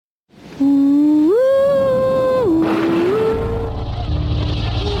They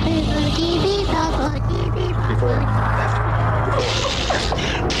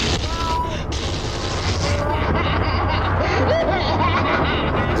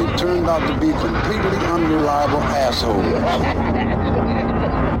turned out to be completely unreliable assholes.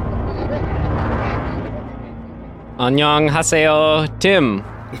 안녕하세요, Tim.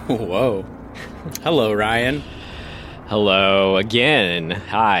 Whoa. Hello, Ryan. Hello again.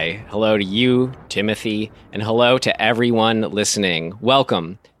 Hi. Hello to you, Timothy, and hello to everyone listening.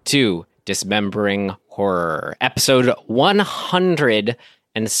 Welcome to Dismembering Horror, episode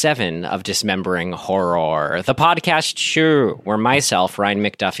 107 of Dismembering Horror, the podcast show where myself, Ryan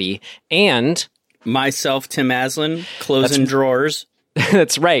McDuffie, and myself, Tim Aslin, closing drawers.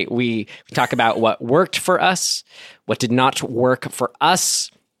 That's right. We talk about what worked for us, what did not work for us,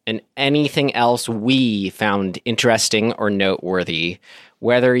 and anything else we found interesting or noteworthy.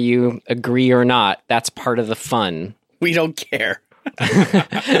 Whether you agree or not, that's part of the fun. We don't care.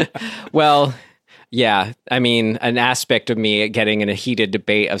 Well, yeah. I mean, an aspect of me getting in a heated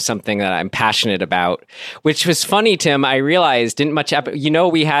debate of something that I'm passionate about, which was funny, Tim. I realized didn't much happen. You know,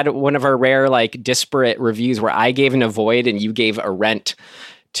 we had one of our rare, disparate reviews where I gave an avoid and you gave a rent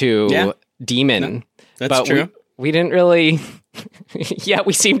to Demon. No, that's true. We didn't really... Yeah,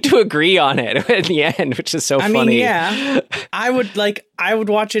 we seemed to agree on it at the end, which is so funny. I mean, yeah. I would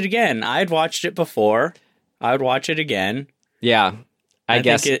watch it again. I'd watched it before. I would watch it again. Yeah. I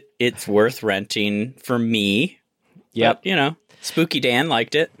guess think it's worth renting for me. Yep. But, you know, Spooky Dan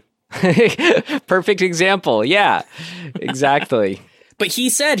liked it. Perfect example. Yeah, exactly. But he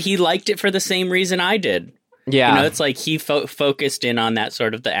said he liked it for the same reason I did. Yeah. You know, it's like he focused in on that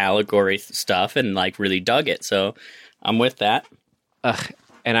sort of the allegory stuff and really dug it. So I'm with that.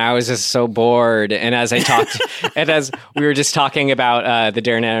 And I was just so bored. And as I talked, and as we were just talking about the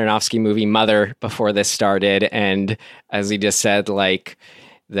Darren Aronofsky movie Mother before this started, and as he just said, the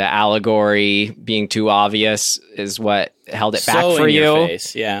allegory being too obvious is what held it back for you. Your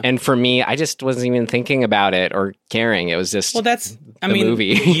face, yeah. And for me, I just wasn't even thinking about it or caring. It was just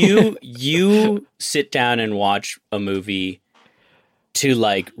movie. you sit down and watch a movie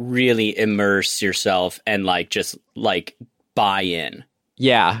to really immerse yourself and just buy in.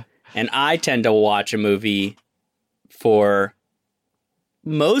 Yeah. And I tend to watch a movie for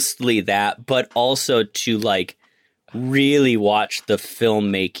mostly that, but also to really watch the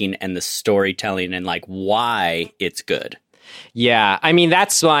filmmaking and the storytelling and why it's good. Yeah. I mean,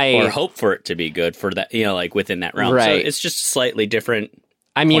 that's why... Or hope for it to be good for that, within that realm. Right. So it's just a slightly different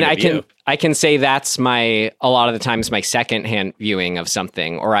I mean, point of view. I can say that's a lot of the times my secondhand viewing of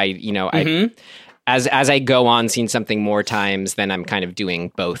something, or as I go on seeing something more times, then I'm kind of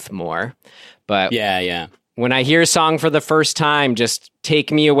doing both more. But yeah. When I hear a song for the first time, just take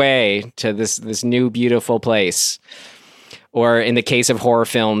me away to this new beautiful place. Or in the case of horror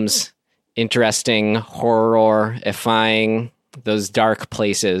films, interesting, horrifying, those dark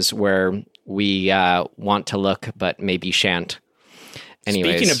places where we want to look but maybe shan't.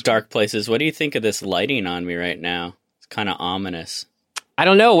 Anyways. Speaking of dark places, what do you think of this lighting on me right now? It's kind of ominous. I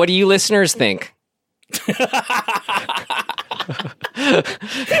don't know. What do you listeners think?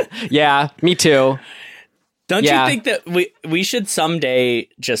 Yeah, me too. Don't you think that we should someday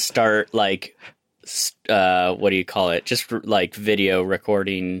just start what do you call it? Just video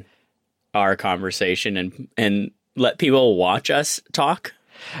recording our conversation and let people watch us talk?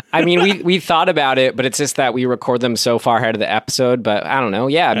 I mean, we thought about it, but it's just that we record them so far ahead of the episode. But I don't know.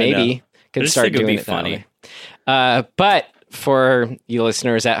 Yeah, maybe could start doing it funny. But for you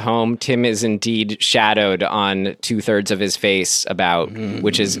listeners at home, Tim is indeed shadowed on 2/3 of his face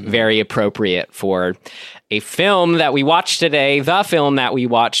which is very appropriate for a film that we watched today, the film that we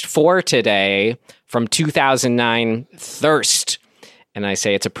watched for today from 2009, Thirst. And I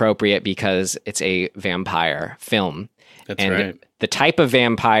say it's appropriate because it's a vampire film. That's right. The type of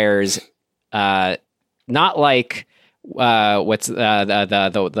vampires, not like what's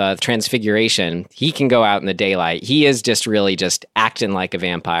the Transfiguration. He can go out in the daylight. He is just really just acting like a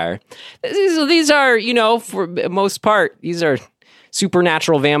vampire. These are, for most part, these are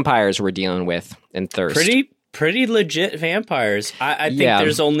supernatural vampires we're dealing with in Thirst. Pretty legit vampires. I think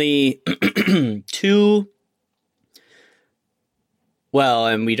there's only two. Well,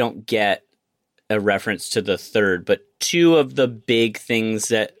 and we don't get a reference to the third, but two of the big things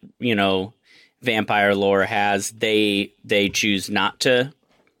that, vampire lore has, they choose not to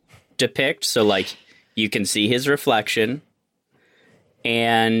depict. So you can see his reflection,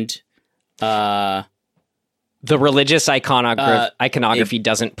 and the religious iconography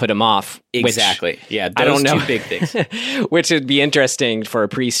doesn't put him off. Exactly. Yeah, I don't know. Two big things. Which would be interesting for a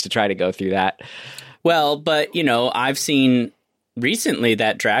priest to try to go through that. Well, but, you know, I've seen recently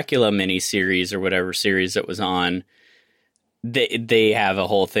that Dracula miniseries or whatever series it was on, they have a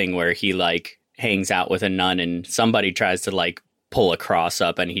whole thing where he, like, hangs out with a nun and somebody tries to, like, pull a cross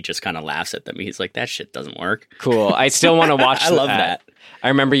up and he just kind of laughs at them. He's like, that shit doesn't work. Cool. I still want to watch I love that. I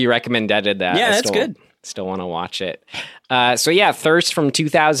remember you recommended that. Yeah, that's good. Still want to watch it. Thirst from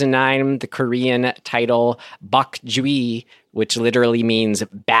 2009, the Korean title Bakjui, which literally means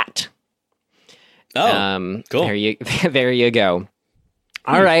bat. Oh, cool. There you go.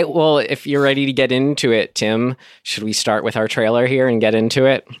 All right. Well, if you're ready to get into it, Tim, should we start with our trailer here and get into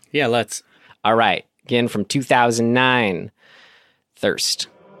it? Yeah, let's. All right. Again, from 2009, Thirst.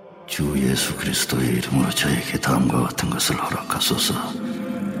 주 예수 그리스도의 이름으로 저에게 다음과 같은 것을 허락하소서.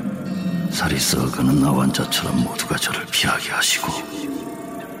 살이 썩어가는 나 환자처럼 모두가 저를 피하게 하시고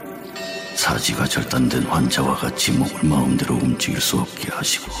사지가 절단된 환자와 같이 몸을 마음대로 움직일 수 없게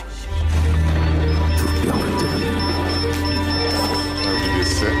하시고 두 뺨을 때리는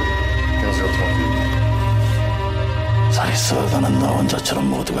살이 썩어가는 나 환자처럼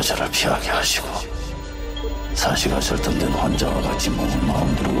모두가 저를 피하게 하시고 사지가 절단된 환자와 같이 몸을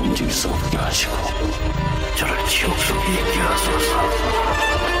마음대로 움직일 수 없게 하시고 저를 지옥 속에 있게 하소서.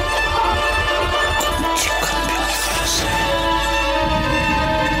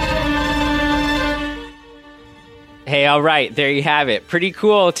 Hey, all right, there you have it. Pretty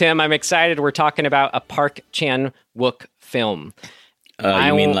cool, Tim. I'm excited. We're talking about a Park Chan-wook film.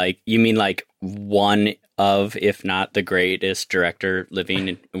 You mean like one of, if not the greatest director living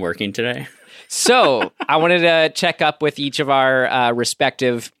and working today? So I wanted to check up with each of our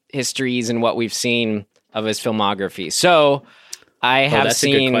respective histories and what we've seen of his filmography. So I have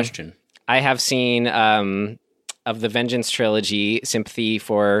seen. A good question. I have seen of the Vengeance trilogy, Sympathy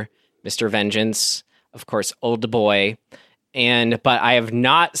for Mr. Vengeance, of course, Old Boy, but I have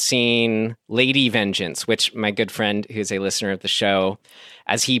not seen Lady Vengeance, which my good friend, who's a listener of the show,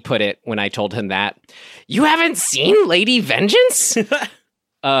 as he put it when I told him that, you haven't seen Lady Vengeance?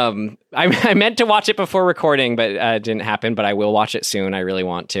 I meant to watch it before recording, but it didn't happen, but I will watch it soon. I really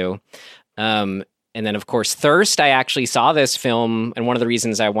want to. And then, of course, Thirst. I actually saw this film, and one of the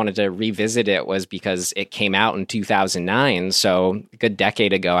reasons I wanted to revisit it was because it came out in 2009, so a good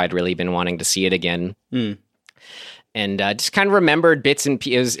decade ago. I'd really been wanting to see it again. And just kind of remembered bits and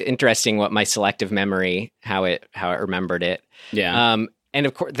pieces. It was interesting what my selective memory, how it remembered it. Yeah. And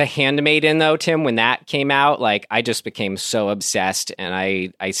of course, The Handmaiden, though, Tim, when that came out, like, I just became so obsessed, and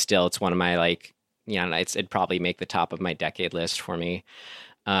I still, it's one of my, like, it'd probably make the top of my decade list for me.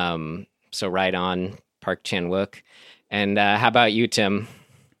 So right on, Park Chan-wook. And how about you, Tim?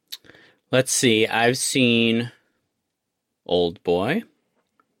 Let's see. I've seen Old Boy.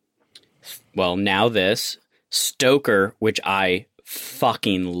 Well, now this. Stoker, which I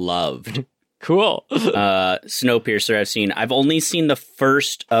fucking loved. Cool. Snowpiercer I've seen. I've only seen the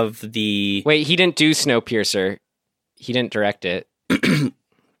first of the... Wait, he didn't do Snowpiercer. He didn't direct it.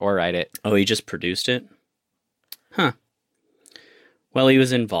 Or write it. Oh, he just produced it? Huh. Well, he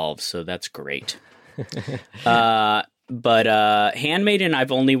was involved, so that's great. But Handmaiden,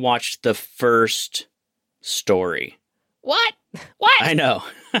 I've only watched the first story. What? I know.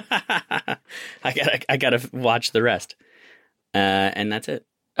 I gotta watch the rest. And that's it.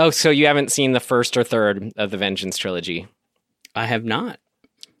 Oh, so you haven't seen the first or third of the Vengeance trilogy? I have not.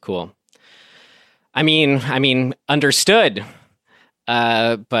 Cool. I mean, understood.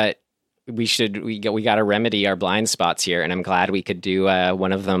 But we got to remedy our blind spots here, and I'm glad we could do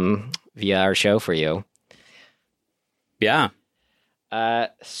one of them via our show for you. Yeah.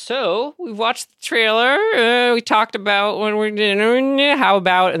 So we've watched the trailer. We talked about when we're doing. How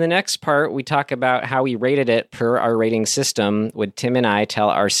about in the next part we talk about how we rated it per our rating system? Would Tim and I tell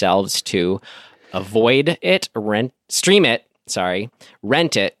ourselves to avoid it, rent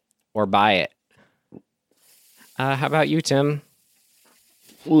it, or buy it? How about you, Tim?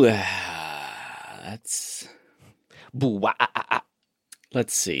 That's...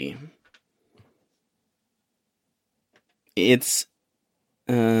 Let's see. It's...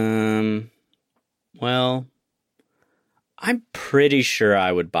 Well, I'm pretty sure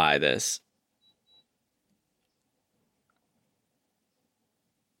I would buy this.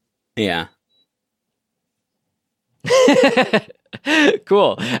 Yeah.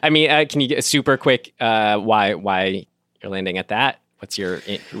 Cool. I mean, can you get a super quick why you're landing at that? What's your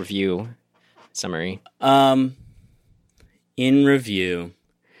review summary? In review,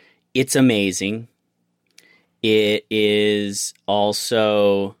 it's amazing. It is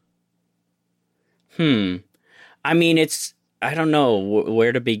also, I mean, I don't know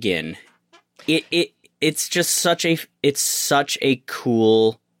where to begin. It's just such a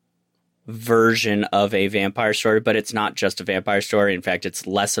cool version of a vampire story, but it's not just a vampire story. In fact, it's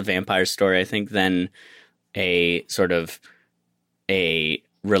less a vampire story, I think, than a sort of a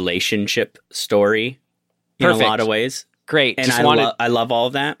relationship story in a lot of ways. Great. And I love all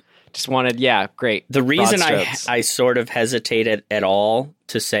of that. Just wanted, great. The reason I sort of hesitated at all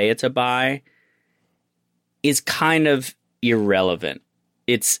to say it's a buy is kind of irrelevant.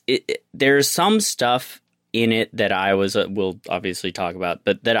 There's some stuff in it that I was, we'll obviously talk about,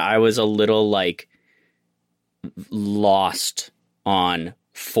 but that I was a little like lost on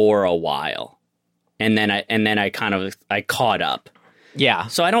for a while. And then I caught up. Yeah.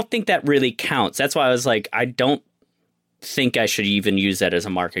 So I don't think that really counts. That's why I was like, I don't think I should even use that as a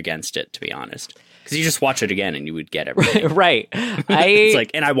mark against it, to be honest. Because you just watch it again and you would get everything. Right. It's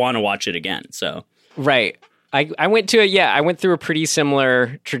like, and I want to watch it again. So right. I went through a pretty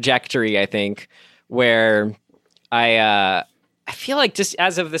similar trajectory, I think, where I feel like just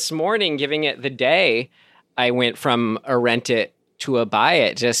as of this morning, giving it the day, I went from a rent it to a buy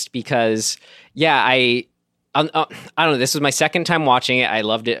it, just because, I don't know. This was my second time watching it. I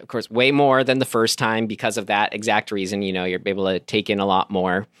loved it, of course, way more than the first time because of that exact reason. You know, you're able to take in a lot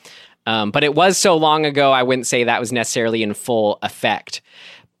more. But it was so long ago, I wouldn't say that was necessarily in full effect.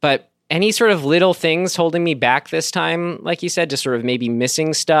 But any sort of little things holding me back this time, like you said, just sort of maybe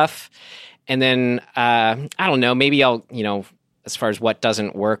missing stuff. And then, I don't know, maybe I'll, as far as what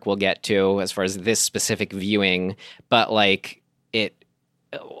doesn't work, we'll get to as far as this specific viewing. But like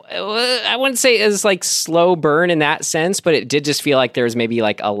I wouldn't say it was like slow burn in that sense, but it did just feel like there was maybe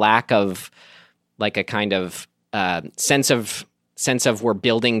like a lack of like a kind of sense of we're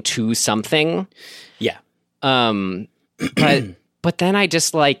building to something. Yeah. But then I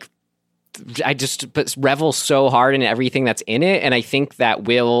just revel so hard in everything that's in it. And I think that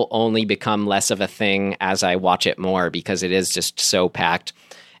will only become less of a thing as I watch it more, because it is just so packed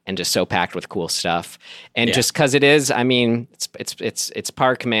and just so packed with cool stuff. And just because it is, I mean, it's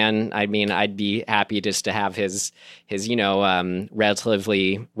Park, man. I mean, I'd be happy just to have his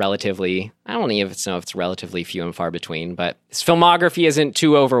relatively, I don't even know if it's relatively few and far between, but his filmography isn't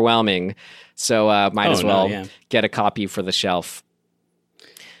too overwhelming. So might as well get a copy for the shelf.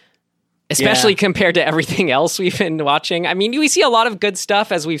 Especially compared to everything else we've been watching. I mean, we see a lot of good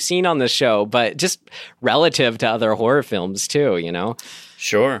stuff as we've seen on the show, but just relative to other horror films too,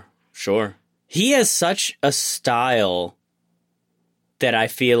 Sure. He has such a style that I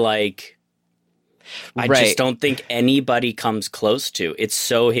feel like I just don't think anybody comes close to. It's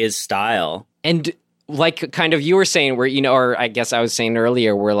so his style. And like kind of you were saying where, or I guess I was saying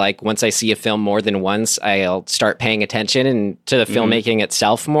earlier, where like once I see a film more than once, I'll start paying attention to the filmmaking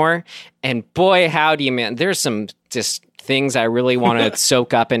itself more. And boy, howdy, man, there's some just things I really want to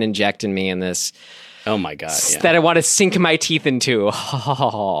soak up and inject in me in this. Oh my God. Yeah. That I want to sink my teeth into.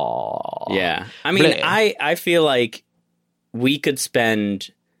 Yeah. I mean, I feel like we could spend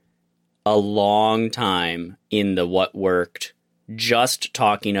a long time in the What Worked just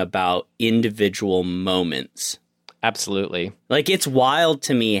talking about individual moments. Absolutely. Like, it's wild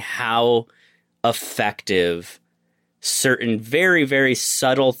to me how effective certain very, very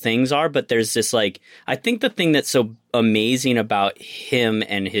subtle things are, but there's this like, I think the thing that's so amazing about him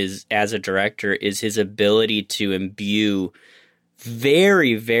and his as a director is his ability to imbue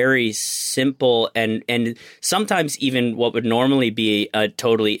very, very simple and sometimes even what would normally be a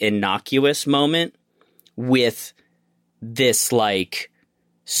totally innocuous moment with this like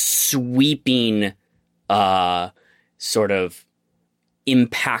sweeping sort of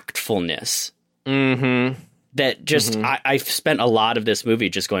impactfulness. Mm-hmm. That just, I've spent a lot of this movie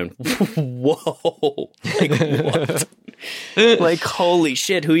just going, whoa, like what? Like, holy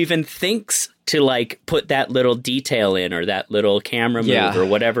shit, who even thinks to like put that little detail in or that little camera move or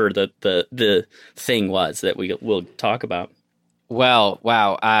whatever the thing was that we'll talk about. Well,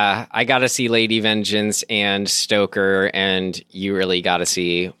 wow. I got to see Lady Vengeance and Stoker, and you really got to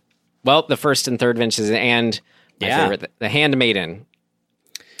see, well, the first and third Vengeance and my favorite, The Handmaiden.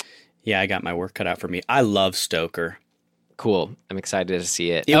 Yeah, I got my work cut out for me. I love Stoker. Cool. I'm excited to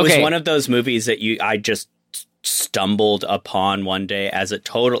see it. It was one of those movies that I just stumbled upon one day as a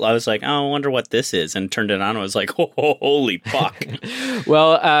total. I was like, oh, I wonder what this is, and turned it on. I was like, oh, holy fuck.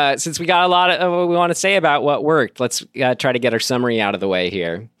 Well, since we got a lot of what we want to say about What Worked, let's try to get our summary out of the way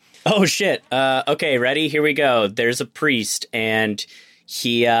here. Oh, shit. Okay, ready? Here we go. There's a priest, and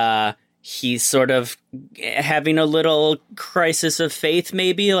he's sort of having a little crisis of faith,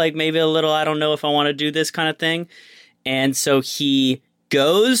 maybe a little, I don't know if I want to do this kind of thing. And so he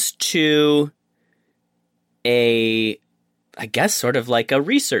goes to I guess sort of like a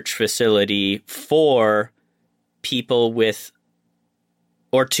research facility for people with,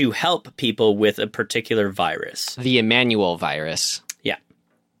 or to help people with a particular virus. The Emmanuel virus. Yeah.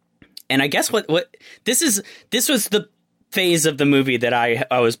 And I guess what this was the phase of the movie that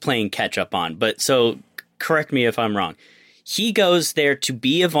I was playing catch up on. But so correct me if I'm wrong. He goes there to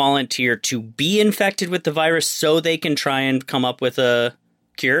be a volunteer, to be infected with the virus so they can try and come up with a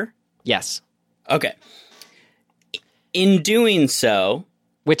cure? Yes. Okay. In doing so...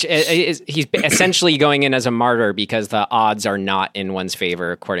 Which is he's essentially going in as a martyr because the odds are not in one's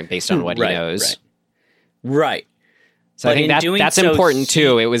favor, based on what he knows. Right. So but I think that's important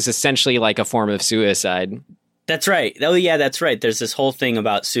too. It was essentially like a form of suicide. That's right. Oh yeah, that's right. There's this whole thing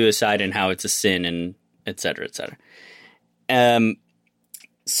about suicide and how it's a sin and et cetera, et cetera.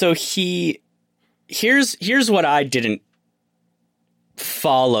 So here's what I didn't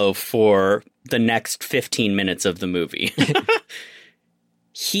follow for the next 15 minutes of the movie.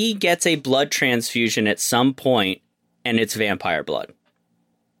 He gets a blood transfusion at some point, and it's vampire blood.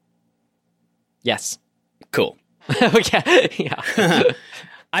 Yes. Cool. Okay. Yeah.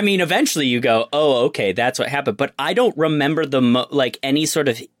 I mean, eventually you go, oh, okay, that's what happened. But I don't remember any sort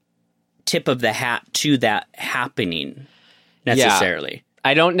of tip of the hat to that happening necessarily.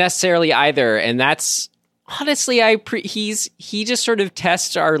 Yeah, I don't necessarily either, and that's honestly, he just sort of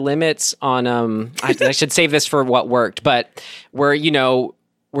tests our limits on. I should save this for what worked, but we're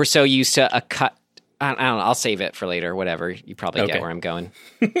so used to a cut. I don't know. I'll save it for later. Whatever. You probably get where I'm going.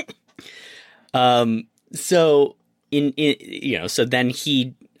 So so then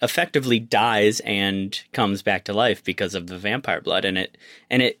he effectively dies and comes back to life because of the vampire blood, and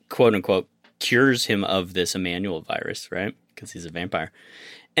it quote unquote cures him of this Emmanuel virus, right? Because he's a vampire.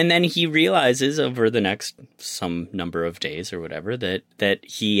 And then he realizes over the next some number of days or whatever that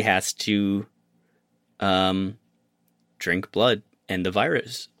he has to drink blood, and the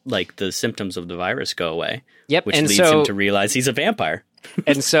virus, like the symptoms of the virus, go away. Yep, which leads him to realize he's a vampire.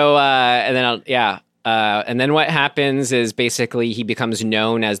 And so, and then what happens is basically he becomes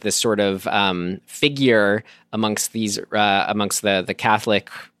known as this sort of figure amongst the Catholic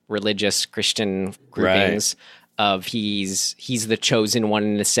religious Christian groupings. Right. Of he's the chosen one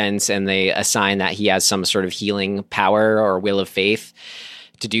in a sense, and they assign that he has some sort of healing power or will of faith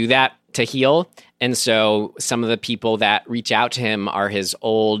to do that, to heal. And so some of the people that reach out to him are his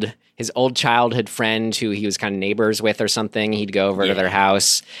old childhood friend who he was kind of neighbors with or something. He'd go over to their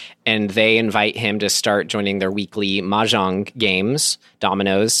house, and they invite him to start joining their weekly mahjong games,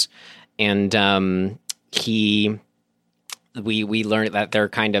 dominoes. And we learned that they're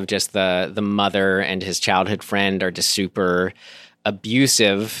kind of just the mother and his childhood friend are just super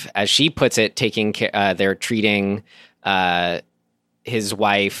abusive, as she puts it, they're treating his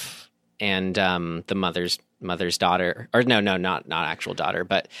wife and the mother's daughter, or no, not actual daughter,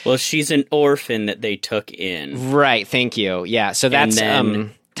 but she's an orphan that they took in. Right. Thank you. Yeah. So that's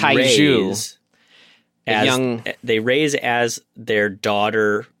Taizhu, they raise as their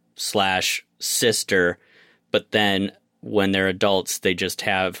daughter / sister, but then when they're adults, they just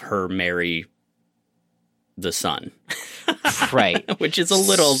have her marry the son. Right. Which is a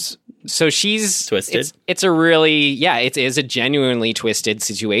little so she's twisted. It's a really, it is a genuinely twisted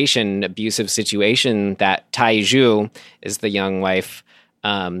situation, abusive situation that Taizhu is the young wife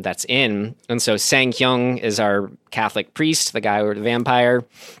that's in. And so Sang Hyung is our Catholic priest, the guy with the vampire.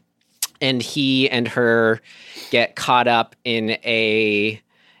 And he and her get caught up in a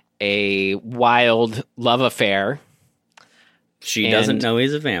wild love affair. She doesn't know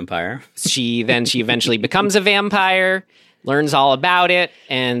he's a vampire. She eventually becomes a vampire, learns all about it,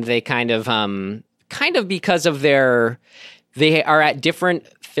 and they kind of because of they are at different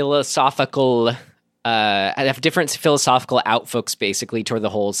philosophical outlooks basically toward the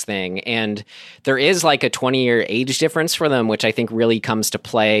whole thing. And there is like a 20-year age difference for them, which I think really comes to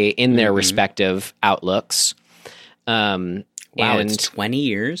play in their respective outlooks. Wow, it's 20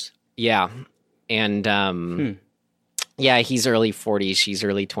 years? Yeah. And yeah, he's early 40s, she's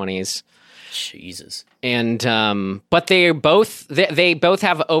early 20s. Jesus. And but they both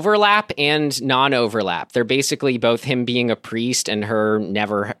have overlap and non-overlap. They're basically both him being a priest and her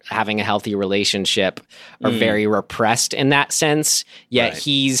never having a healthy relationship are very repressed in that sense. Yet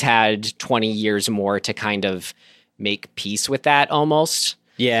he's had 20 years more to kind of make peace with that almost.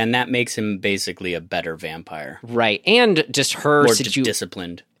 Yeah, and that makes him basically a better vampire. Right. And just her more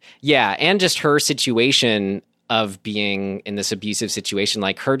disciplined. Yeah, and just her situation of being in this abusive situation,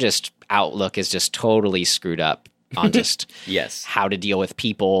 like her just outlook is just totally screwed up on just yes, how to deal with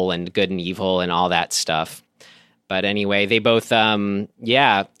people and good and evil and all that stuff. But anyway, they both,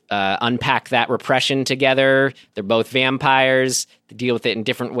 unpack that repression together. They're both vampires. They deal with it in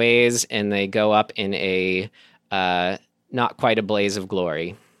different ways, and they go up in a not quite a blaze of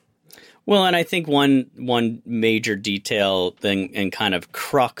glory. Well, and I think one major detail thing and kind of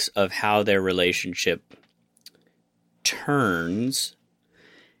crux of how their relationship turns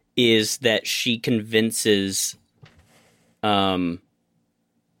is that she convinces Sang-yong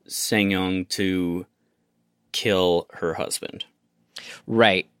to kill her husband.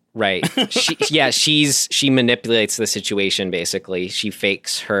 Right. She manipulates the situation. Basically, she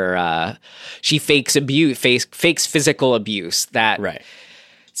fakes abuse, fakes physical abuse. Right.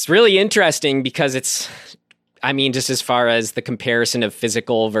 It's really interesting because it's, I mean, just as far as the comparison of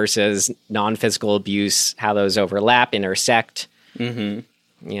physical versus non-physical abuse, how those overlap, intersect.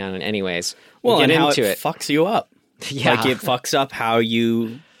 Mm-hmm. Yeah. Anyways, we'll get and how into it fucks you up. Yeah. Like it fucks up how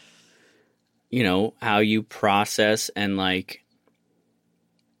you process and like,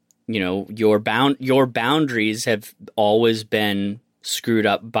 you know, your boundaries have always been screwed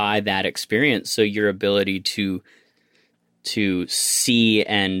up by that experience. So your ability to see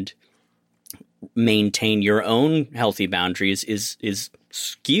and maintain your own healthy boundaries is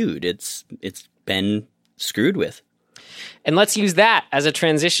skewed. It's been screwed with. And let's use that as a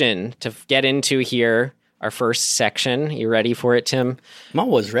transition to get into here our first section. You ready for it, Tim? I'm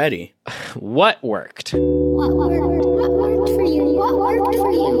always ready. What worked? What worked for you? What worked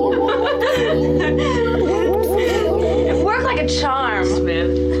for you? It worked like a charm,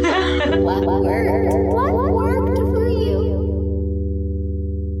 Smith. What worked for you?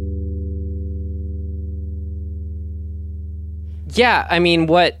 Yeah, I mean,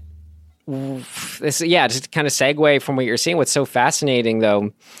 just to kind of segue from what you're saying, what's so fascinating,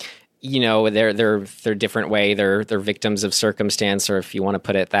 though, you know, they're different way. They're victims of circumstance, or if you want to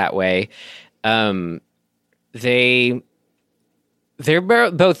put it that way. They're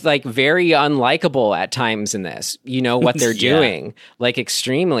both like very unlikable at times in this. You know what they're doing, like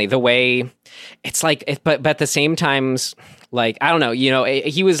extremely. The way it's like, but at the same times, like, I don't know, you know,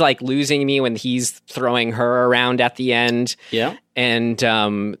 he was like losing me when he's throwing her around at the end. Yeah. And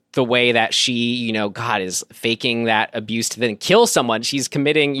the way that she, you know, God, is faking that abuse to then kill someone. She's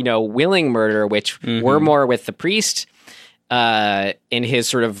committing, you know, willing murder, which we're more with the priest in his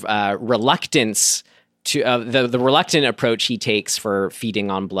sort of reluctance to the reluctant approach he takes for feeding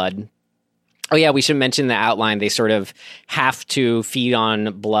on blood. Oh, yeah, we should mention the outline. They sort of have to feed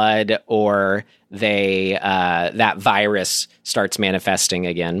on blood or they that virus starts manifesting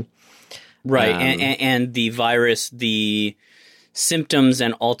again. Right. And the virus, the symptoms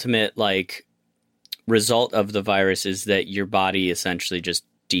and ultimate like result of the virus is that your body essentially just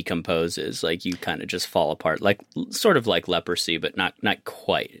decomposes. Like you kind of just fall apart, like sort of like leprosy, but not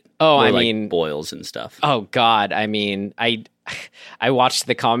quite. Oh, or I like mean boils and stuff. Oh God. I mean, I watched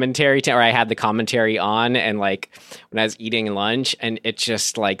the commentary or I had the commentary on, and like when I was eating lunch, and it's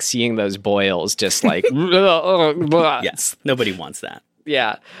just like seeing those boils just like yes, nobody wants that.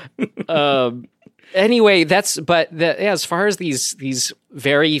 Yeah. Anyway, as far as these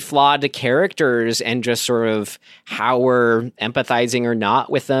very flawed characters and just sort of how we're empathizing or not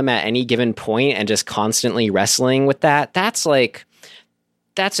with them at any given point and just constantly wrestling with that's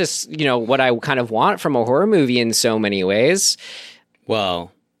just, you know, what I kind of want from a horror movie in so many ways.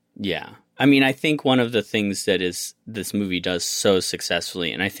 Well, yeah. I mean, I think one of the things that this movie does so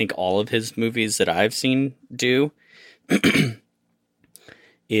successfully, and I think all of his movies that I've seen do,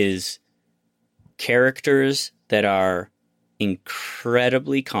 is characters that are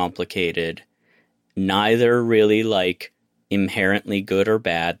incredibly complicated, neither really like inherently good or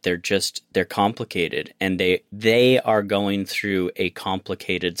bad. They're complicated, and they are going through a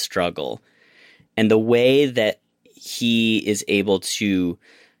complicated struggle. And the way that he is able to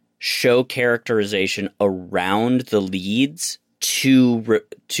show characterization around the leads to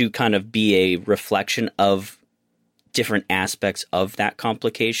kind of be a reflection of different aspects of that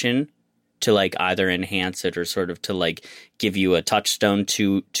complication, to like either enhance it or sort of to like give you a touchstone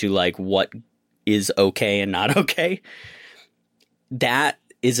to like what is okay and not okay.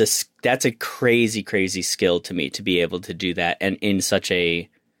 That's a crazy, crazy skill to me, to be able to do that, and in such a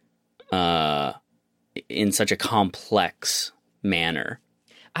complex manner.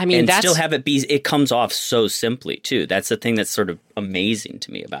 I mean, and still have it be. It comes off so simply too. That's the thing that's sort of amazing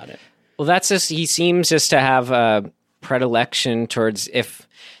to me about it. Well, that's just, he seems just to have a predilection towards, if,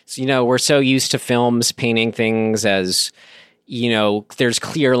 you know, we're so used to films painting things as, you know, there's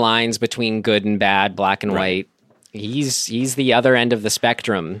clear lines between good and bad, black and white. He's the other end of the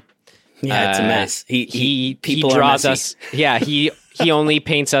spectrum. Yeah, it's a mess. He draws us. Yeah, he only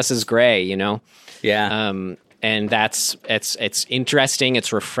paints us as gray, you know. Yeah. and it's interesting,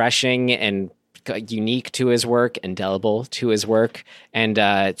 it's refreshing and unique to his work, indelible to his work, and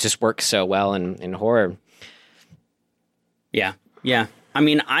it just works so well in horror. Yeah. I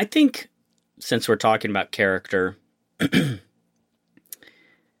mean, I think since we're talking about character,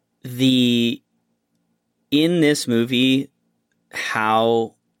 in this movie,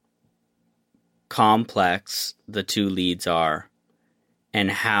 how complex the two leads are,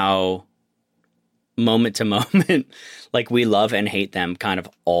 and how moment to moment, like, we love and hate them kind of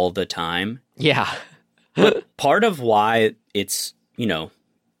all the time. Yeah. Part of why it's,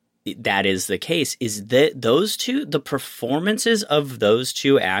 that is the case is that the performances of those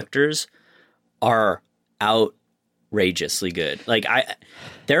two actors are outrageously good. Like,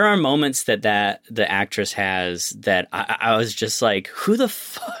 there are moments that the actress has that I was just like, who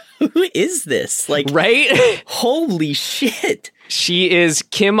is this? Like, right? Holy shit. She is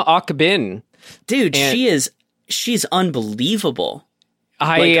Kim Ok-bin. Dude, she's unbelievable.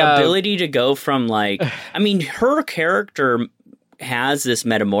 Ability to go from her character has this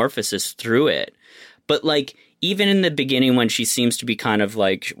metamorphosis through it, but like, even in the beginning when she seems to be kind of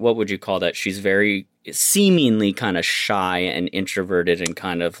like, what would you call that? She's very seemingly kind of shy and introverted and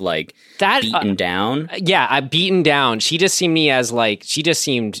kind of like that, beaten down. Yeah, beaten down. She just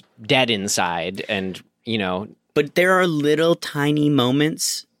seemed dead inside, and But there are little tiny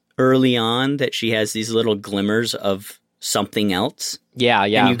moments early on that she has these little glimmers of something else. Yeah.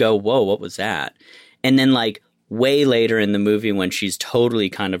 And you go, whoa, what was that? And then like way later in the movie when she's totally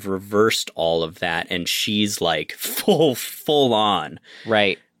kind of reversed all of that and she's like full on.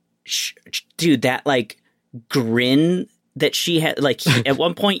 Right. Dude, that like grin that she had, like at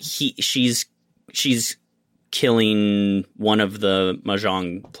one point she's killing one of the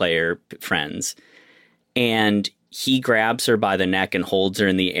Mahjong player friends, and he grabs her by the neck and holds her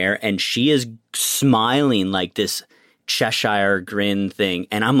in the air, and she is smiling like this Cheshire grin thing,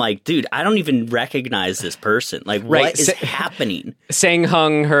 and I'm like, dude, I don't even recognize this person. Like, what is happening?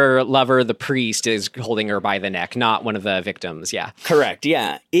 Sang-Hung, her lover, the priest, is holding her by the neck, not one of the victims. Yeah, correct.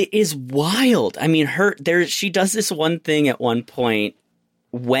 Yeah, it is wild. I mean, she does this one thing at one point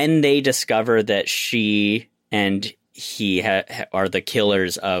when they discover that she and he are the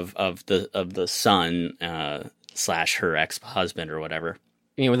killers of the son / her ex-husband or whatever.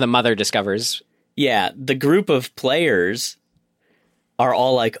 When the mother discovers. Yeah, the group of players are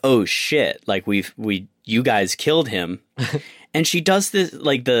all like, "Oh shit! Like you guys killed him," and she does this.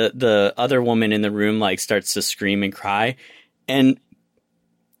 Like the other woman in the room like starts to scream and cry, and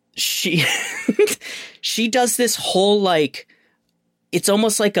she she does this whole like, it's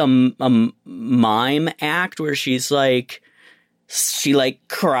almost like a mime act where she's like, she like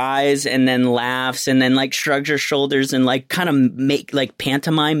cries and then laughs and then like shrugs her shoulders and like kind of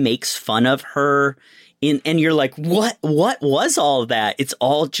pantomime makes fun of her and you're like, what was all that? It's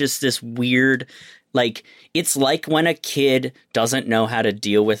all just this weird, like, it's like when a kid doesn't know how to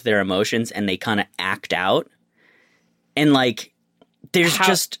deal with their emotions and they kind of act out, and like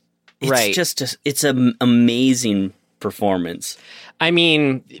it's an amazing performance. I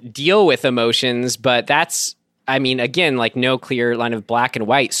mean, deal with emotions, but that's, I mean, again, like no clear line of black and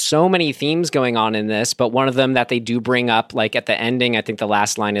white. So many themes going on in this, but one of them that they do bring up, like at the ending, I think the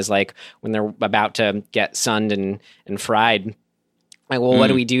last line is like when they're about to get sunned and fried. Like, well, what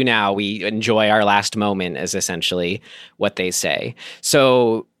do we do now? We enjoy our last moment is essentially what they say.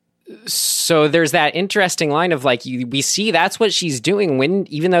 So there's that interesting line of like, we see that's what she's doing when,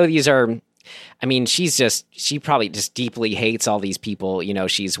 even though these are, I mean, she probably just deeply hates all these people,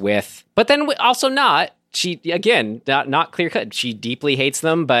 she's with, but then also not. She, again, not clear cut. She deeply hates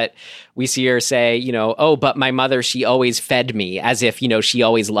them, but we see her say, oh, but my mother, she always fed me, as if, she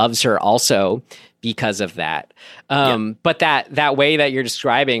always loves her also because of that. But that way that you're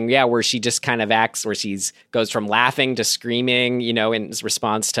describing, where she just kind of acts, where goes from laughing to screaming, in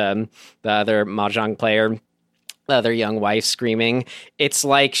response to the other Mahjong player, the other young wife screaming. It's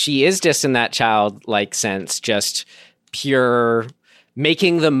like she is just in that childlike sense, just pure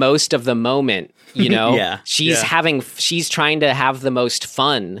making the most of the moment. She's trying to have the most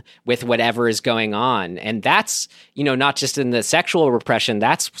fun with whatever is going on. And that's, not just in the sexual repression,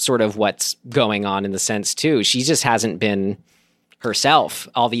 that's sort of what's going on in the sense too. She just hasn't been herself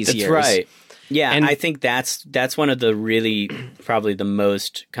all these years. That's right. Yeah. And I think that's one of the really, probably the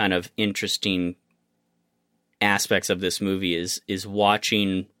most kind of interesting aspects of this movie is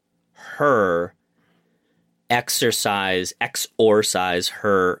watching her exorcise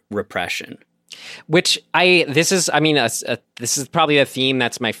her repression. Which this is probably a theme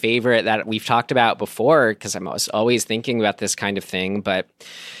that's my favorite that we've talked about before, because I'm always thinking about this kind of thing. But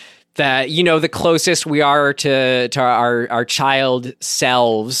that, you know, the closest we are to our child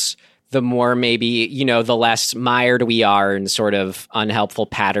selves, the more maybe, you know, the less mired we are in sort of unhelpful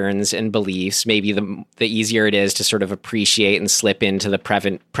patterns and beliefs, maybe the easier it is to sort of appreciate and slip into the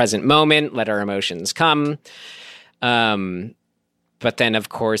present moment, let our emotions come. But then, of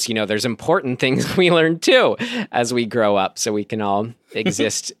course, you know, there's important things we learn too as we grow up so we can all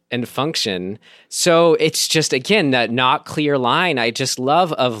exist and function. So it's just, again, that not clear line I just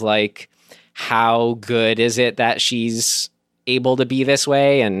love of like, how good is it that she's able to be this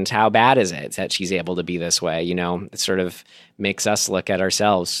way and how bad is it that she's able to be this way? You know, it sort of makes us look at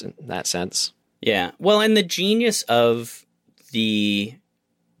ourselves in that sense. Yeah. Well, and the genius of the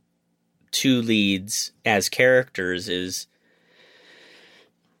two leads as characters is,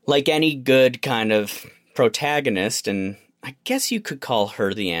 like any good kind of protagonist, and I guess you could call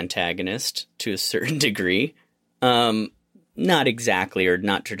her the antagonist to a certain degree. Not exactly, or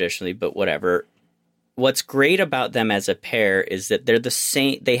not traditionally, but whatever. What's great about them as a pair is that they're the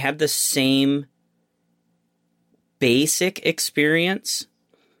same. They have the same basic experience,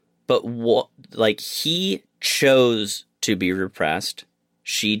 but like he chose to be repressed.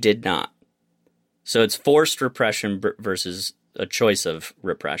 She did not. So it's forced repression versus a choice of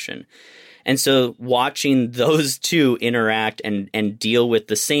repression. And so watching those two interact and deal with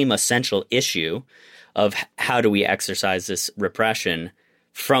the same essential issue of how do we exercise this repression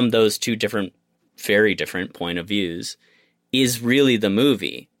from those two very different point of views is really the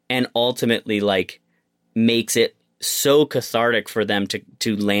movie, and ultimately like makes it so cathartic for them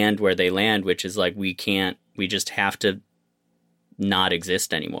to land where they land, which is like, we just have to not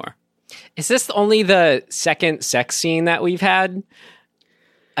exist anymore. Is this only the second sex scene that we've had?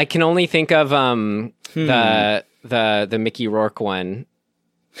 I can only think of the Mickey Rourke one.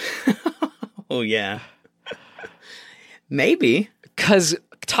 Oh yeah, maybe. Because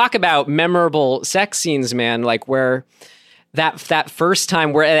talk about memorable sex scenes, man! Like where that first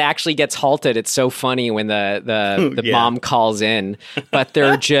time where it actually gets halted. It's so funny when the mom calls in, but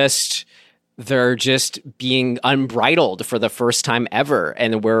they're just being unbridled for the first time ever,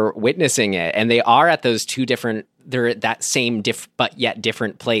 and we're witnessing it. And they are at those two different, they're at that same but yet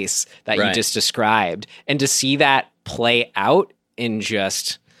different place that you just described. And to see that play out in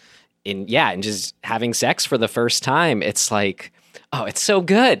just having sex for the first time, it's like, oh, it's so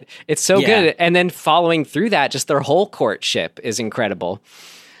good. It's so good. And then following through that, just their whole courtship is incredible.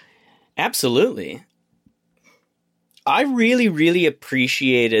 Absolutely. I really, really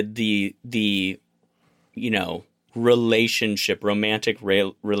appreciated the you know, romantic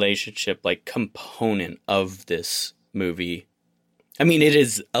relationship, like component of this movie. I mean, it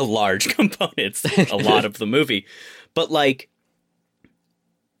is a large component. It's a lot of the movie, but like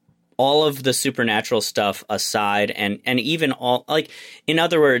all of the supernatural stuff aside, and even all, like, in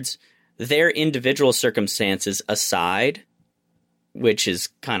other words, their individual circumstances aside, which is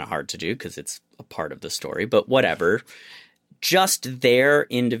kind of hard to do because it's a part of the story, but whatever. Just their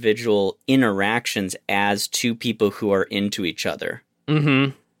individual interactions as two people who are into each other.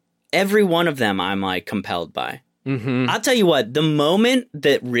 Mm-hmm. Every one of them I'm like compelled by. Mm-hmm. I'll tell you what, the moment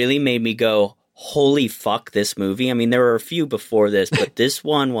that really made me go, holy fuck, this movie. I mean, there were a few before this, but this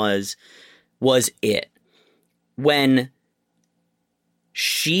one was it. When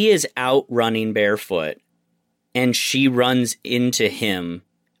she is out running barefoot and she runs into him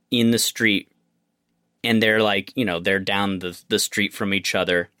in the street, and they're like, you know, they're down the street from each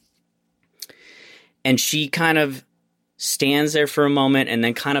other. And she kind of stands there for a moment and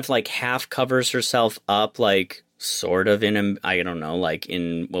then kind of like half covers herself up, like sort of I don't know, like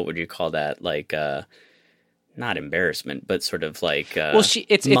in, what would you call that? Like, not embarrassment, but sort of like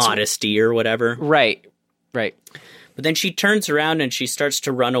it's modesty or whatever. Right. But then she turns around and she starts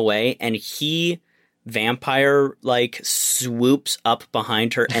to run away, and he vampire like swoops up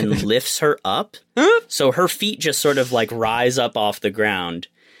behind her and lifts her up. So her feet just sort of like rise up off the ground,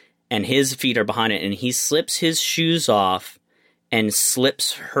 and his feet are behind it, and he slips his shoes off and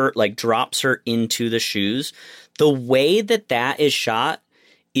slips her, like drops her into the shoes. The way that is shot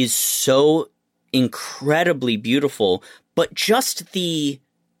is so incredibly beautiful, but just the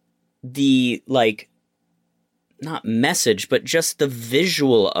like, not message, but just the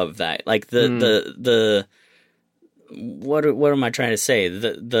visual of that, like the what am I trying to say?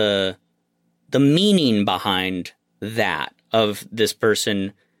 The meaning behind that, of this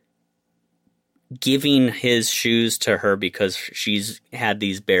person giving his shoes to her because she's had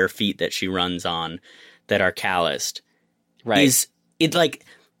these bare feet that she runs on that are calloused. Right. Is it like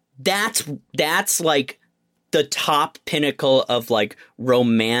that's like the top pinnacle of like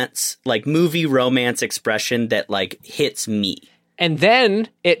romance, like movie romance expression that like hits me. And then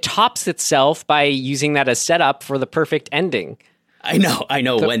it tops itself by using that as setup for the perfect ending. I know.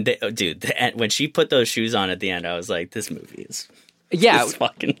 When she put those shoes on at the end, I was like, this movie is this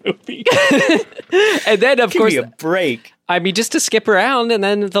fucking movie. And then, of course, give me a break. I mean, just to skip around, and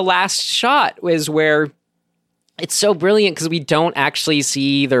then the last shot is where it's so brilliant because we don't actually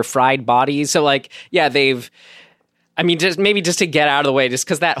see their fried bodies. So, like, yeah, just to get out of the way, just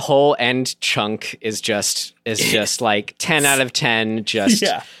because that whole end chunk is just like 10 out of 10, just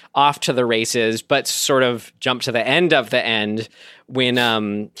off to the races. But sort of jump to the end of the end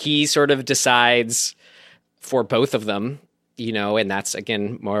when he sort of decides for both of them, and that's,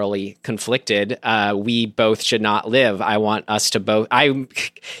 again, morally conflicted. We both should not live. I want us to both.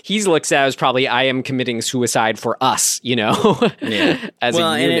 He looks at it as probably, I am committing suicide for us, Yeah.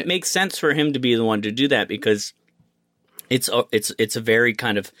 And it makes sense for him to be the one to do that because it's a very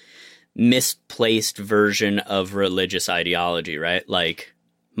kind of misplaced version of religious ideology, right? Like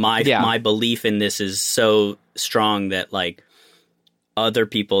my belief in this is so strong that like other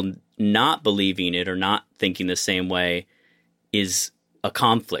people not believing it or not thinking the same way is a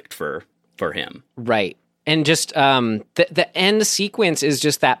conflict for him. Right. And just the end sequence is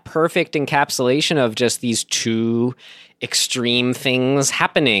just that perfect encapsulation of just these two extreme things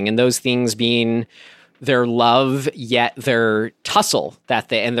happening, and those things being their love, yet their tussle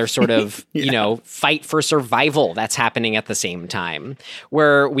and their sort of, fight for survival that's happening at the same time,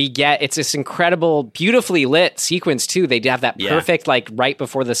 where it's this incredible, beautifully lit sequence too. They have that perfect, like right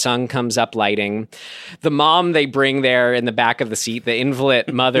before the sun comes up lighting. The mom they bring there in the back of the seat, the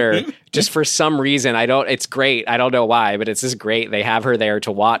invalid mother, just for some reason, it's great. I don't know why, but it's just great. They have her there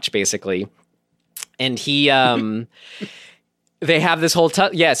to watch basically. And he, they have this whole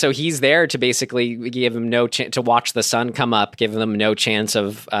so he's there to basically give him no chance to watch the sun come up, give them no chance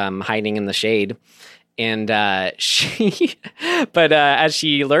of hiding in the shade. And as she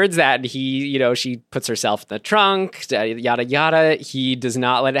learns that, and she puts herself in the trunk, yada yada. He does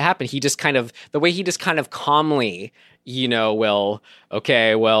not let it happen. He just kind of calmly, she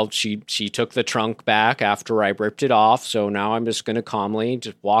took the trunk back after I ripped it off, so now I'm just going to calmly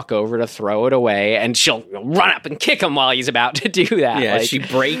just walk over to throw it away, and she'll run up and kick him while he's about to do that. Yeah, she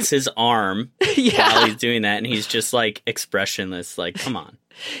breaks his arm while he's doing that, and he's just like expressionless, like, come on.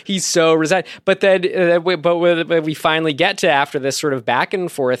 He's so resigned. But then, when we finally get to after this sort of back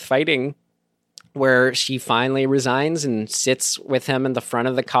and forth fighting, where she finally resigns and sits with him in the front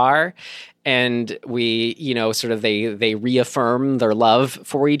of the car, and we, they reaffirm their love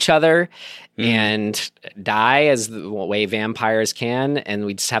for each other and die as the way vampires can. And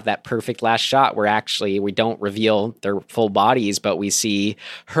we just have that perfect last shot where actually we don't reveal their full bodies, but we see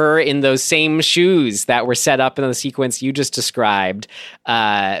her in those same shoes that were set up in the sequence you just described.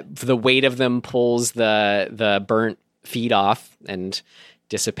 The weight of them pulls the burnt feet off and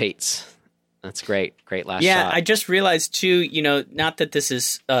dissipates. That's great. Great last shot. Yeah, I just realized too, not that this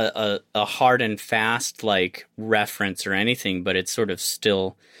is a hard and fast like reference or anything, but it sort of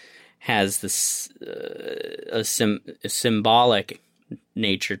still has this a symbolic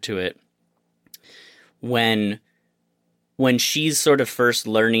nature to it. When she's sort of first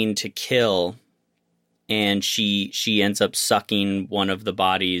learning to kill, and she ends up sucking one of the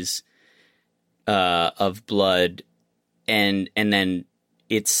bodies of blood, and then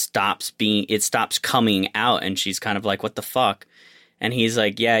it stops coming out, and she's kind of like, what the fuck? And he's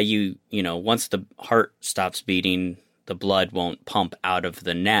like, yeah, once the heart stops beating, the blood won't pump out of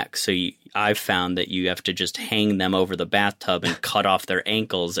the neck. So I've found that you have to just hang them over the bathtub and cut off their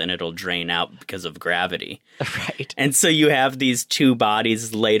ankles, and it'll drain out because of gravity. Right. And so you have these two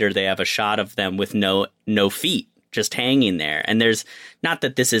bodies later, they have a shot of them with no feet, just hanging there. And there's not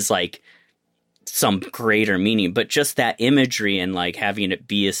that this is like some greater meaning, but just that imagery and like having it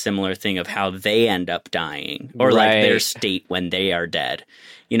be a similar thing of how they end up dying, or like their state when they are dead.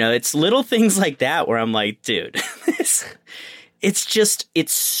 It's little things like that where I'm like, dude, it's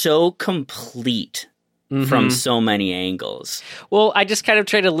so complete from so many angles. Well, I just kind of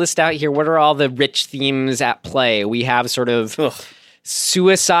try to list out here, what are all the rich themes at play? We have sort of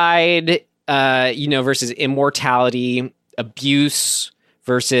suicide, versus immortality, abuse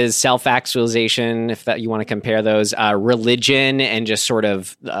versus self-actualization, if that you want to compare those, religion and just sort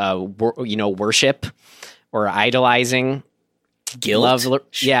of, worship or idolizing. Guilt.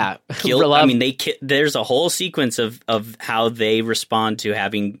 Yeah. Guilt. I mean, there's a whole sequence of how they respond to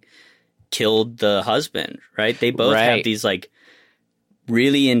having killed the husband, right? They both have these like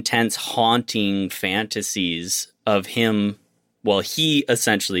really intense, haunting fantasies of him. Well, he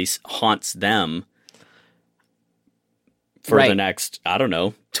essentially haunts them for the next, I don't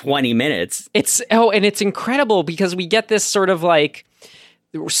know, 20 minutes. And it's incredible because we get this sort of like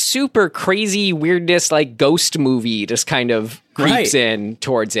super crazy weirdness, like ghost movie just kind of creeps in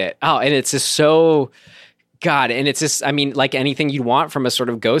towards it. Oh, and it's just so... God, and it's just, I mean, like anything you'd want from a sort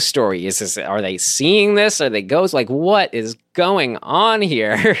of ghost story. Are they seeing this? Are they ghosts? Like, what is going on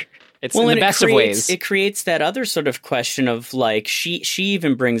here? It's in the best of ways. It creates that other sort of question of like, she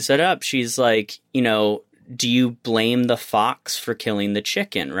even brings it up. She's like, you know, do you blame the fox for killing the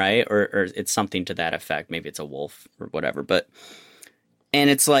chicken, right? Or it's something to that effect. Maybe it's a wolf or whatever. And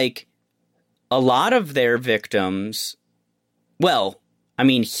it's like a lot of their victims, well, I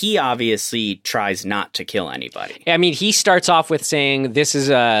mean, he obviously tries not to kill anybody. I mean, he starts off with saying, this is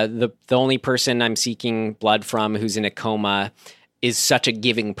the only person I'm seeking blood from who's in a coma is such a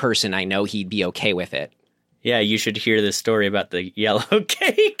giving person. I know he'd be okay with it. Yeah, you should hear this story about the yellow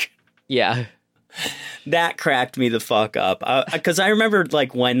cake. Yeah. That cracked me the fuck up. Because I remember,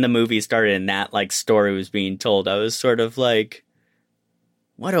 like, when the movie started and that, like, story was being told, I was sort of like,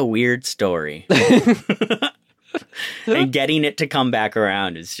 what a weird story. And getting it to come back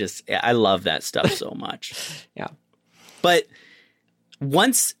around is just, I love that stuff so much. Yeah. But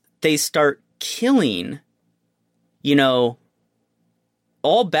once they start killing, you know,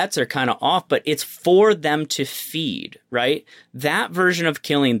 all bets are kind of off, but it's for them to feed, right? That version of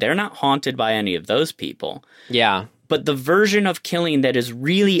killing, they're not haunted by any of those people. Yeah. But the version of killing that is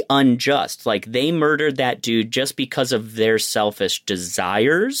really unjust, like they murdered that dude just because of their selfish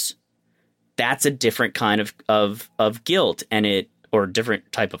desires, that's a different kind of guilt or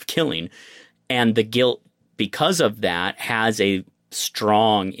different type of killing. And the guilt because of that has a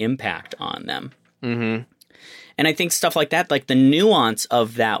strong impact on them. Mm-hmm. And I think stuff like that, like the nuance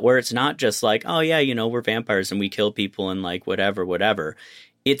of that, where it's not just like, oh yeah, you know, we're vampires and we kill people and like whatever.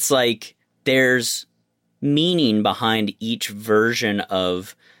 It's like there's meaning behind each version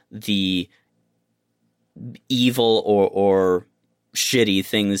of the evil or shitty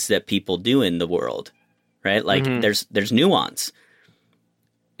things that people do in the world, right? Like there's nuance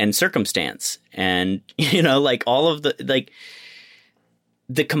and circumstance and, you know, like all of the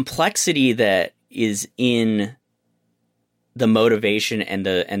complexity that is in the motivation and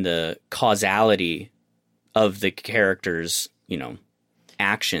the causality of the characters, you know,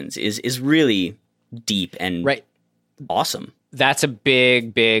 actions is really deep and awesome. That's a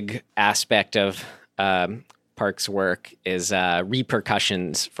big aspect of Park's work is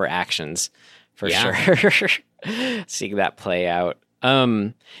repercussions for actions, for sure. Seeing that play out. I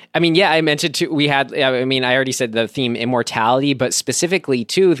mean, yeah, I mentioned too, I already said the theme immortality, but specifically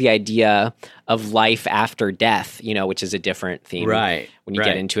too, the idea of life after death, you know, which is a different theme. Right. When you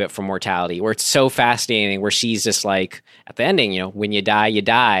get into it for mortality, where it's so fascinating, where she's just like at the ending, you know, when you die, you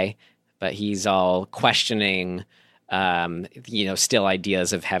die, but he's all questioning, you know, still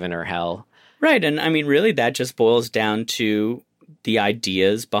ideas of heaven or hell. Right. And I mean, really, that just boils down to the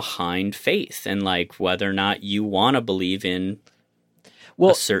ideas behind faith and like whether or not you want to believe in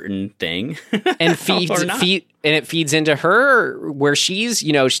a certain thing and it feeds into her where she's,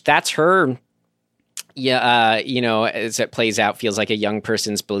 you know, that's her. Yeah. You know, as it plays out, feels like a young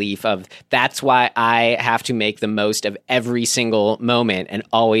person's belief of that's why I have to make the most of every single moment and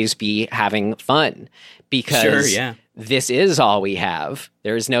always be having fun because this is all we have.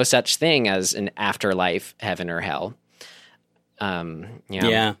 There is no such thing as an afterlife, heaven or hell.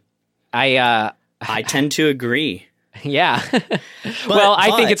 Yeah. I tend to agree. Yeah. Well,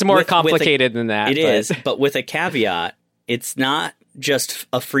 I think it's more complicated than that. It is, but with a caveat, it's not just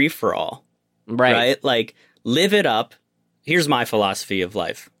a free-for-all. Right? Like, live it up. Here's my philosophy of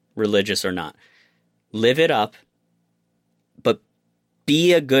life, religious or not. Live it up, but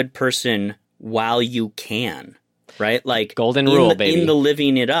be a good person while you can. Right? Like, golden rule, baby. In the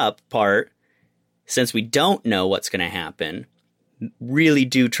living it up part, since we don't know what's going to happen, really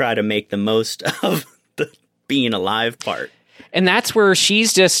do try to make the most of the being alive part. And that's where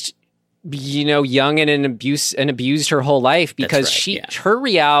she's just, you know, young and abused her whole life because her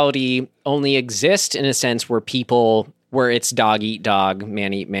reality only exists in a sense where it's dog eat dog,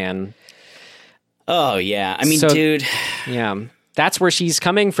 man eat man. Oh yeah. I mean, dude. Yeah. That's where she's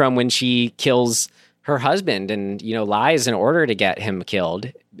coming from when she kills her husband and, you know, lies in order to get him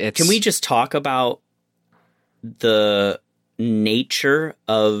killed. Can we just talk about the nature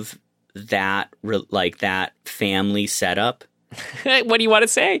of that, like that family setup? What do you want to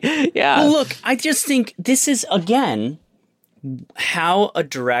say? Yeah. Well, look, I just think this is, again, how a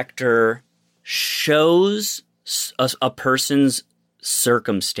director shows a person's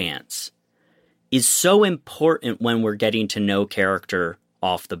circumstance is so important when we're getting to know character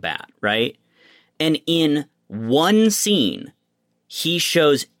off the bat, right? And in one scene, he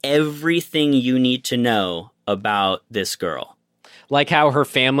shows everything you need to know about this girl. Like how her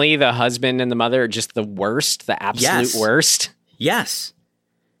family, the husband and the mother, are just the worst, the absolute worst. Yes.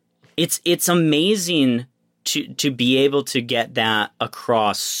 It's amazing to be able to get that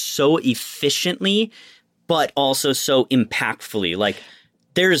across so efficiently, but also so impactfully. Like,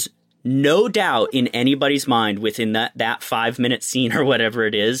 there's no doubt in anybody's mind within that 5-minute scene or whatever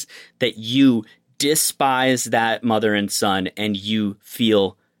it is that you despise that mother and son and you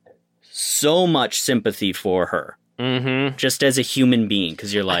feel so much sympathy for her. Mm-hmm. Just as a human being,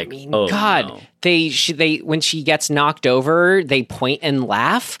 because you're like, oh God, no. They when she gets knocked over, they point and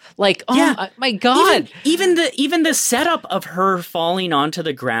laugh. Like, oh my God. Even the setup of her falling onto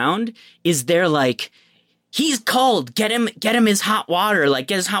the ground is they're like, he's cold. Get him his hot water. Like,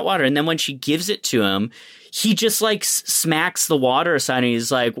 get his hot water. And then when she gives it to him, he just like smacks the water aside and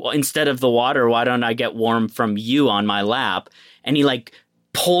he's like, well, instead of the water, why don't I get warm from you on my lap? And he like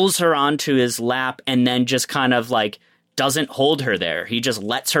pulls her onto his lap and then just kind of like doesn't hold her there. He just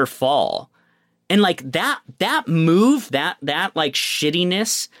lets her fall. And like that move, that like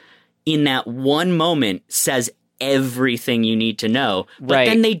shittiness in that one moment says everything you need to know. But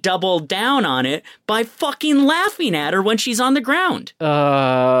then they double down on it by fucking laughing at her when she's on the ground.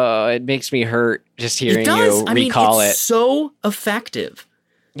 It makes me hurt just hearing you recall it. It's so effective.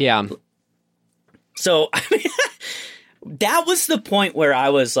 Yeah. So, I mean, that was the point where I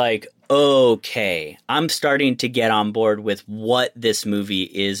was like, okay, I'm starting to get on board with what this movie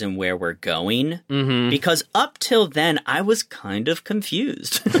is and where we're going. Mm-hmm. Because up till then, I was kind of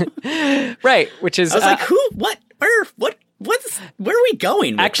confused. Right, which is... I was like, who, what, where are we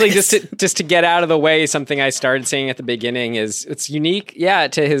going with actually, this? just to get out of the way, something I started saying at the beginning is it's unique,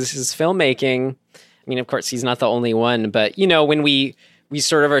 to his filmmaking. I mean, of course, he's not the only one, but, you know, when we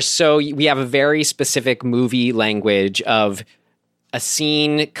sort of are we have a very specific movie language of a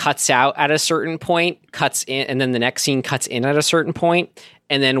scene cuts out at a certain point, cuts in, and then the next scene cuts in at a certain point,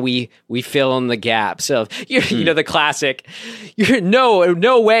 and then we fill in the gaps. So you know the classic.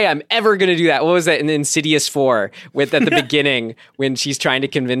 No way I'm ever going to do that. What was that in Insidious 4 with at the beginning when she's trying to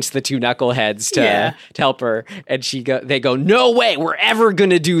convince the two knuckleheads to help her, and they go, no way we're ever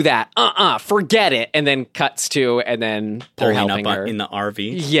going to do that. Forget it. And then cuts to, and then they're helping up her in the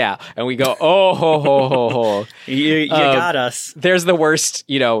RV. Yeah, and we go, oh ho ho ho ho. You got us. There's the worst,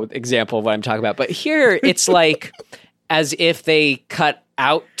 example of what I'm talking about. But here it's like as if they cut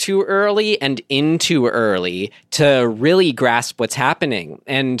out too early and in too early to really grasp what's happening.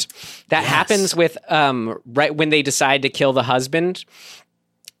 And that happens with right when they decide to kill the husband.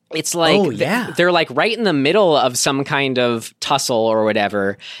 It's like they're like right in the middle of some kind of tussle or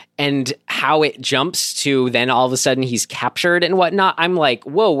whatever, and how it jumps to then all of a sudden he's captured and whatnot. I'm like,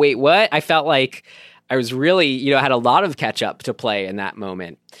 whoa, wait, what? I felt like I was really, had a lot of catch up to play in that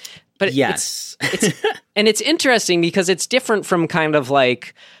moment. But yes, and it's interesting because it's different from kind of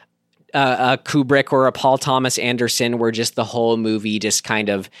like a Kubrick or a Paul Thomas Anderson, where just the whole movie just kind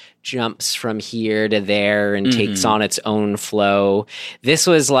of jumps from here to there and takes on its own flow. This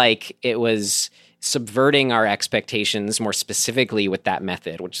was like it was subverting our expectations more specifically with that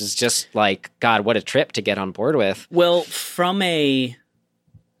method, which is just like, God, what a trip to get on board with. Well, from a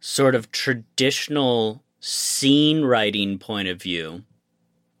sort of traditional scene writing point of view,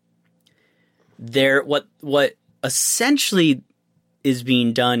 what essentially is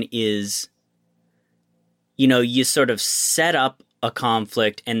being done is, you sort of set up a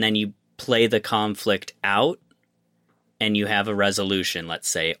conflict and then you play the conflict out and you have a resolution, let's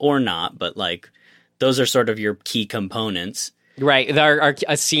say, or not, but like those are sort of your key components. Right.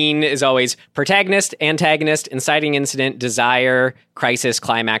 A scene is always protagonist, antagonist, inciting incident, desire, crisis,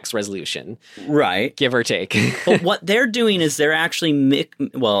 climax, resolution. Right. Give or take. But what they're doing is they're actually,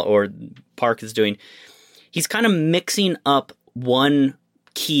 or Park is doing, he's kind of mixing up one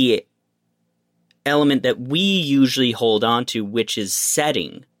key element that we usually hold on to, which is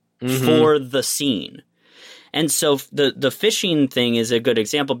setting for the scene. And so the fishing thing is a good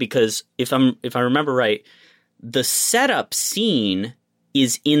example because if I remember right, the setup scene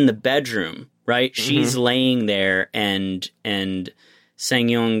is in the bedroom, right? She's laying there and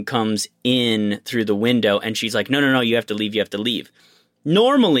Sang-young comes in through the window and she's like, no, you have to leave.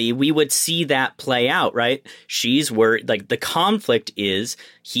 Normally, we would see that play out, right? She's worried, like the conflict is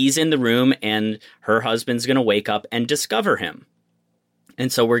he's in the room and her husband's going to wake up and discover him.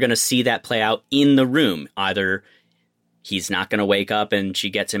 And so we're going to see that play out in the room. Either he's not going to wake up and she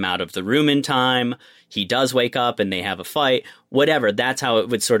gets him out of the room in time. He does wake up and they have a fight. Whatever. That's how it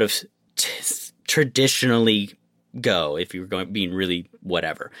would sort of traditionally go if you were being really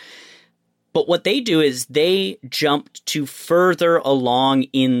whatever. But what they do is they jumped to further along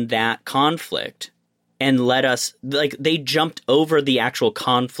in that conflict and let us, like, they jumped over the actual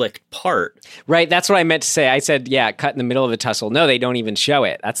conflict part. Right. That's what I meant to say. I said, yeah, cut in the middle of a tussle. No, they don't even show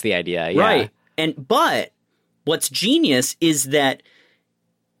it. That's the idea. Yeah. Right. But what's genius is that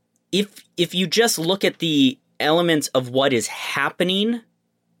if you just look at the elements of what is happening,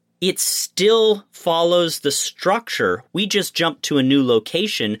 it still follows the structure. We just jump to a new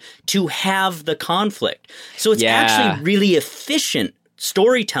location to have the conflict. So it's actually really efficient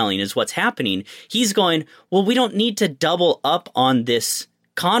storytelling is what's happening. He's going, well, we don't need to double up on this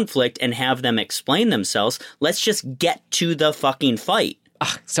conflict and have them explain themselves. Let's just get to the fucking fight.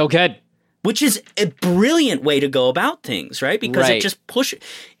 Ugh, so good. Which is a brilliant way to go about things, right? Because it just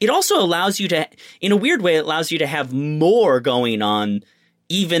it also allows you to, in a weird way, it allows you to have more going on,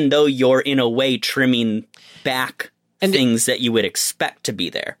 even though you're in a way trimming back things that you would expect to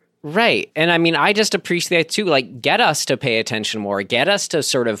be there. Right. And I mean, I just appreciate too, like, get us to pay attention more, get us to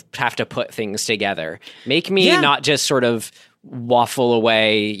sort of have to put things together. Make me not just sort of waffle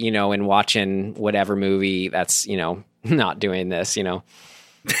away, you know, and watching whatever movie that's, you know, not doing this, you know.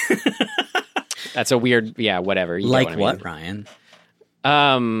 That's a weird, whatever. You like what, Ryan?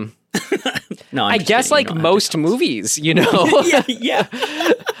 No, I guess like most movies, you know. yeah.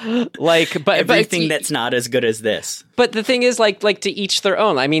 Like, but everything that's not as good as this. But the thing is, like to each their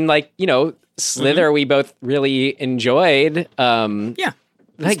own. I mean, like, you know, Slither, we both really enjoyed. Yeah,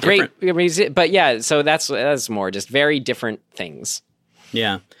 like great. But yeah, so that's more just very different things.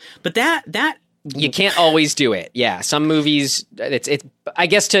 Yeah, but that. You can't always do it. Yeah, some movies. It's. I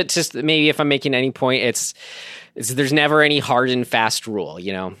guess to just maybe if I'm making any point, it's there's never any hard and fast rule.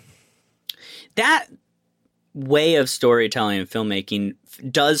 You know, that way of storytelling and filmmaking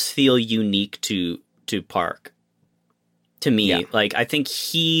does feel unique to Park. To me, like I think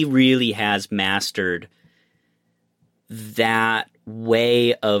he really has mastered that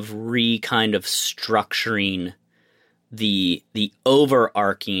way of kind of structuring the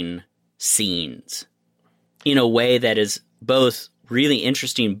overarching scenes in a way that is both really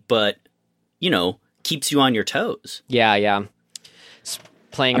interesting, but, you know, keeps you on your toes. Yeah.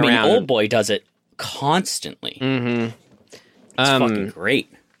 Playing around. I mean, Old Boy does it constantly. Mm-hmm. It's fucking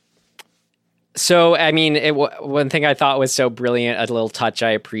great. So, I mean, one thing I thought was so brilliant, a little touch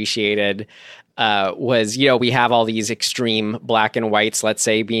I appreciated, was, you know, we have all these extreme black and whites, let's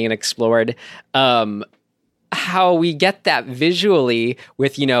say, being explored. How we get that visually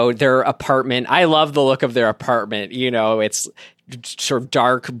with, you know, their apartment. I love the look of their apartment. You know, it's sort of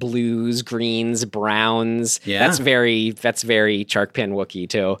dark blues, greens, browns. Yeah. That's very Charkpin Wookiee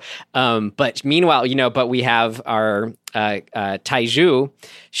too. But meanwhile, you know, but we have our Taiju.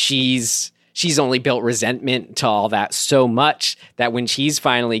 She's only built resentment to all that so much that when she's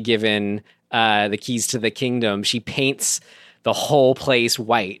finally given the keys to the kingdom, she paints the whole place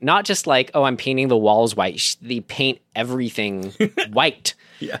white. Not just like, oh, I'm painting the walls white. They paint everything white.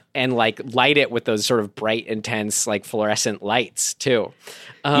 Yeah. And like light it with those sort of bright, intense, like fluorescent lights too.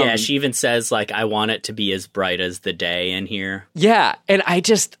 Yeah, she even says like, I want it to be as bright as the day in here. Yeah. And I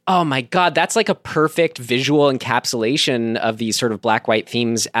just, oh my God, that's like a perfect visual encapsulation of these sort of black-white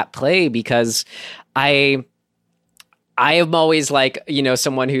themes at play, because I am always like, you know,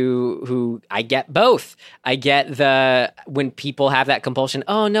 someone who I get both. I get when people have that compulsion,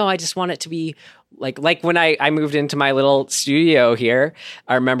 oh no, I just want it to be like when I moved into my little studio here.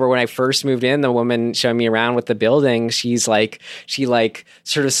 I remember when I first moved in, the woman showing me around with the building, she sort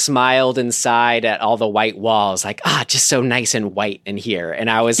of smiled and sighed at all the white walls, like, just so nice and white in here. And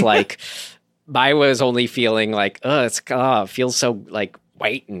I was like, I was only feeling like, it feels so like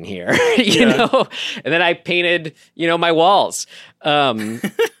white in here, you know? And then I painted, you know, my walls.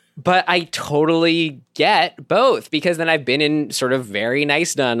 But I totally get both, because then I've been in sort of very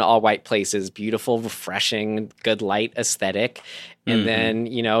nice done all white places, beautiful, refreshing, good light aesthetic. And then,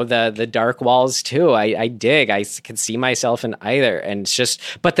 you know, the dark walls too. I dig. I can see myself in either. And it's just,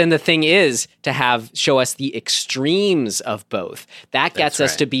 but then the thing is to show us the extremes of both. That gets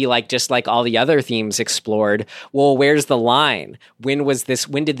us to be like, just like all the other themes explored. Well, where's the line? When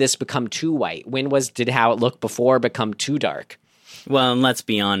did this become too white? Did how it looked before become too dark? Well, and let's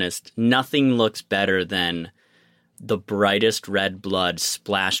be honest, nothing looks better than the brightest red blood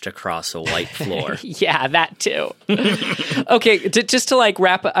splashed across a white floor. Yeah, that too. Okay, just to like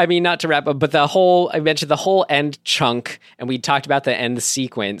wrap up, I mean, not to wrap up, but I mentioned the whole end chunk, and we talked about the end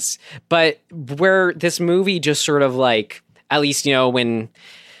sequence, but where this movie just sort of like, at least, you know, when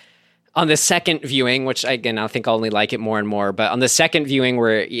on the second viewing, which again, I think I'll only like it more and more, but on the second viewing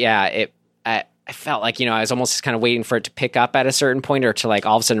where, I felt like, I was almost kind of waiting for it to pick up at a certain point, or to like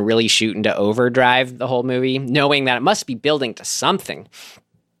all of a sudden really shoot into overdrive the whole movie, knowing that it must be building to something.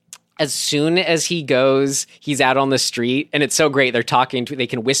 As soon as he's out on the street, and it's so great. They're talking they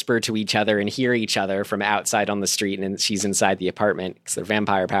can whisper to each other and hear each other from outside on the street. And she's inside the apartment because they're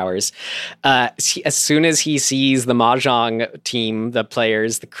vampire powers. As soon as he sees the Mahjong team, the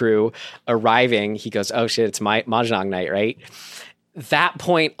players, the crew arriving, he goes, "Oh shit, it's Mahjong night, right?" That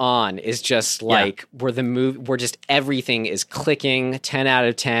point on is just like where just everything is clicking. 10 out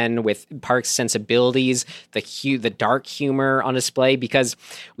of 10 with Park's sensibilities, the dark humor on display, because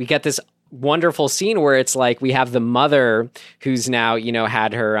we get this wonderful scene where it's like we have the mother who's now,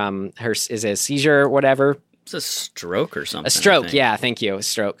 had her is it a seizure or whatever? It's a stroke or something. A stroke, yeah, thank you. A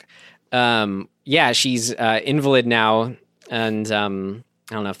stroke. She's invalid now, and I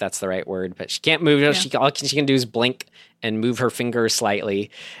don't know if that's the right word, but she can't move. Yeah. All she can do is blink and move her finger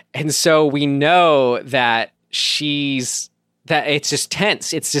slightly. And so we know that it's just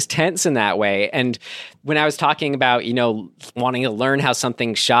tense. It's just tense in that way. And when I was talking about, wanting to learn how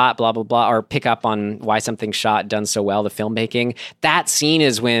something's shot, blah, blah, blah, or pick up on why something's shot, done so well, the filmmaking, that scene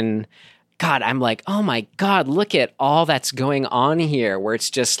is when, God, I'm like, oh my God, look at all that's going on here, where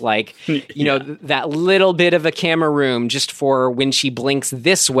it's just like, that little bit of a camera room just for when she blinks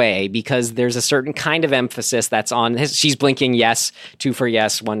this way, because there's a certain kind of emphasis that's on she's blinking yes, 2 for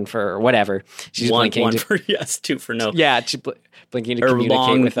yes, 1 for whatever. She's blinking one for yes, 2 for no. Yeah, blinking to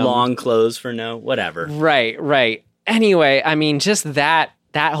communicate with them. Long close for no, whatever. Right. Anyway, I mean, just that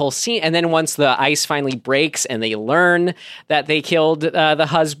whole scene. And then once the ice finally breaks and they learn that they killed the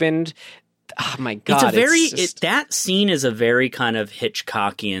husband, oh my God. That scene is a very kind of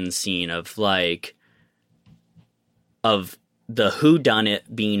Hitchcockian scene of like, of the whodunit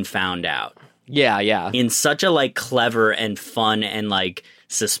being found out. Yeah. In such a like clever and fun and like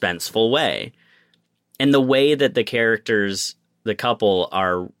suspenseful way. And the way that the characters, the couple,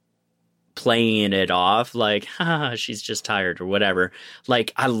 are playing it off like, she's just tired or whatever.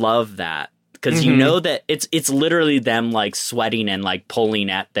 Like, I love that. Because you know that it's literally them like sweating and like pulling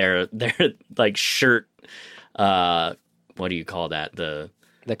at their like shirt. What do you call that? The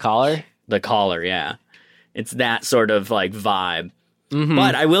collar? The collar, yeah. It's that sort of like vibe. Mm-hmm.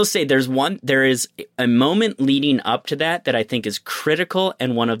 But I will say there is a moment leading up to that I think is critical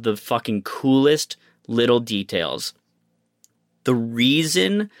and one of the fucking coolest little details. The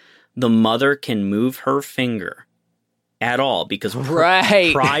reason the mother can move her finger at all, because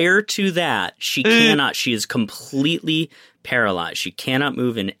prior to that, she cannot. She is completely paralyzed. She cannot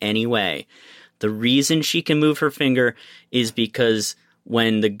move in any way. The reason she can move her finger is because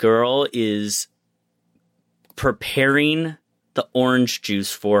when the girl is preparing the orange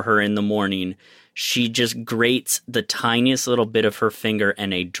juice for her in the morning, she just grates the tiniest little bit of her finger,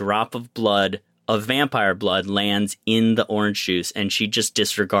 and a drop of blood, of vampire blood, lands in the orange juice, and she just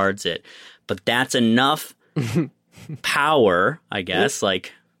disregards it. But that's enough power, I guess,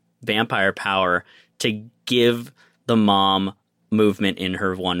 like vampire power, to give the mom movement in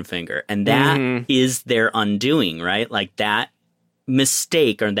her one finger. And that is their undoing, right? Like that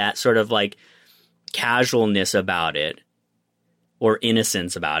mistake, or that sort of like casualness about it, or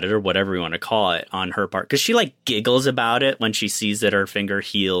innocence about it, or whatever you want to call it, on her part. Because she like giggles about it when she sees that her finger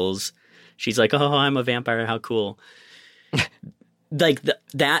heals. She's like, "Oh, I'm a vampire, how cool." Like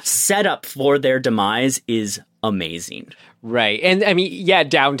that setup for their demise is amazing. Right. And I mean, yeah,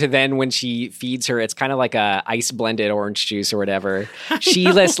 down to then when she feeds her, it's kind of like a ice blended orange juice or whatever. She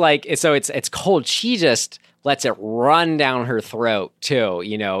lets so it's cold. She just lets it run down her throat too,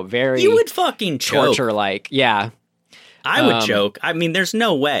 very. You would fucking choke. Torture like. Yeah. I would choke. I mean, there's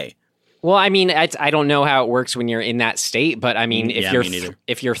no way. Well, I mean, I don't know how it works when you're in that state, but I mean,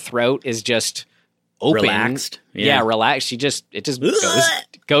 if your throat is just open, relaxed, relaxed, it just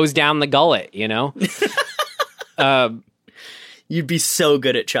goes down the gullet, You'd be so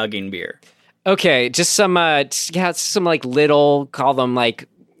good at chugging beer. Okay, just some like little, call them like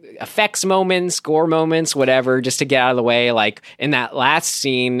effects moments, gore moments, whatever, just to get out of the way. Like in that last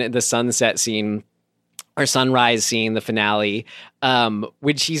scene, the sunset scene or sunrise scene, the finale,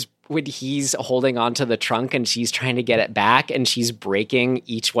 when he's holding onto the trunk and she's trying to get it back, and she's breaking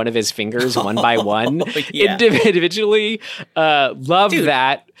each one of his fingers one by one individually. Love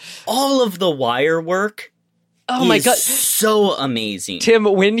that. All of the wire work. Oh my God. So amazing. Tim,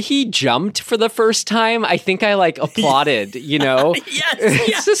 when he jumped for the first time, I think I like applauded, Yes.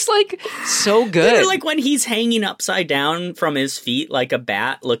 It's just like so good. Like when he's hanging upside down from his feet like a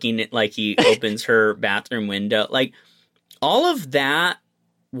bat, looking at like he opens her bathroom window. Like all of that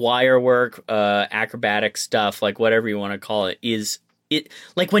wire work, acrobatic stuff, like whatever you want to call it, is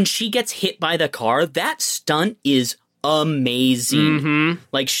like when she gets hit by the car, that stunt is amazing. Mm-hmm.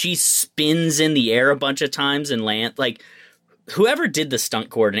 Like she spins in the air a bunch of times and land. Like whoever did the stunt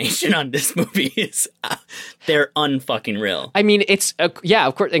coordination on this movie is they're unfucking real. I mean, it's of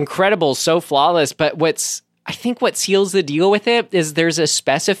course incredible, so flawless. But I think what seals the deal with it is there's a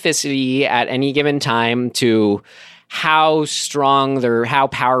specificity at any given time to how strong how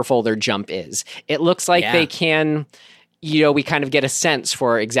powerful their jump is. It looks like they can, we kind of get a sense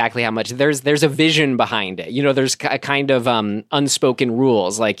for exactly how much. There's a vision behind it. There's a kind of unspoken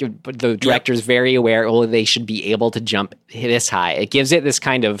rules. Like the director's very aware, they should be able to jump this high. It gives it this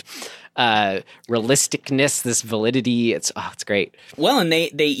kind of realisticness, this validity. It's great. Well, and they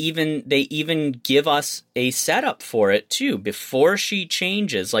even give us a setup for it too before she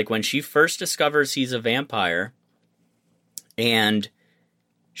changes. Like when she first discovers he's a vampire, and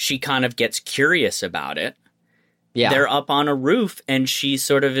she kind of gets curious about it. Yeah, they're up on a roof, and she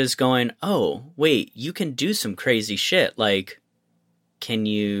sort of is going, "Oh, wait, you can do some crazy shit. Like, can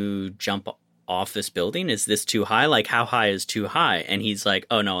you jump off this building? Is this too high? Like, how high is too high?" And he's like,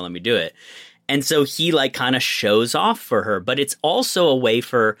 "Oh no, let me do it." And so he like kind of shows off for her, but it's also a way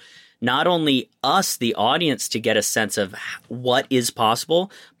for not only us, the audience, to get a sense of what is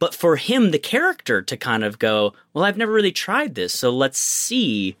possible, but for him, the character, to kind of go, "Well, I've never really tried this, so let's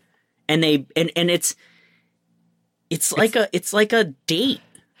see." And it's like a date.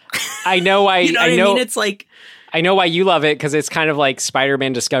 I know. I mean? It's like, I know why you love it, because it's kind of like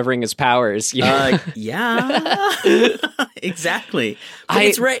Spider-Man discovering his powers. Yeah, exactly. But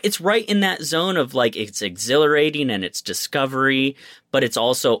it's right in that zone of like, it's exhilarating and it's discovery, but it's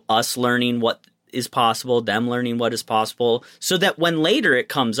also us learning what is possible, them learning what is possible, so that when later it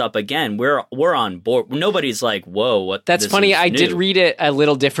comes up again, we're on board. Nobody's like, "Whoa, what?" That's funny. I did read it a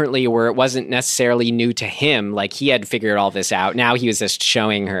little differently, where it wasn't necessarily new to him. Like he had figured all this out. Now he was just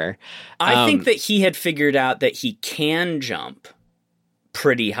showing her. I think that he had figured out that he can jump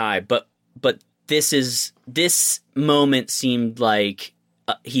pretty high, but this moment seemed like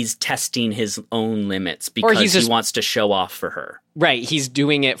he's testing his own limits because he wants to show off for her. Right, he's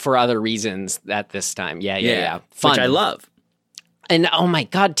doing it for other reasons at this time. Yeah. Fun. Which I love. And oh my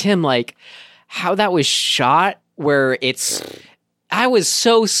God, Tim, like how that was shot, where I was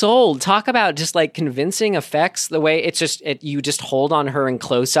so sold. Talk about just like convincing effects. The way you just hold on her in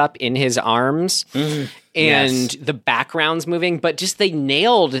close up in his arms, and the background's moving, but just they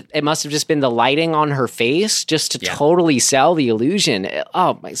nailed. It must have just been the lighting on her face just to totally sell the illusion.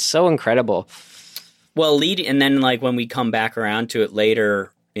 Oh my, so incredible. Well, and then like when we come back around to it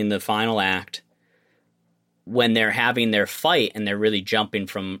later in the final act, when they're having their fight and they're really jumping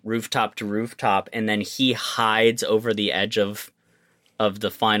from rooftop to rooftop, and then he hides over the edge of the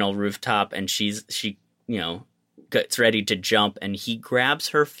final rooftop, and she gets ready to jump, and he grabs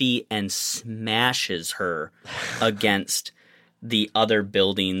her feet and smashes her against the other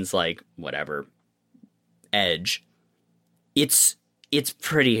building's like whatever edge. It's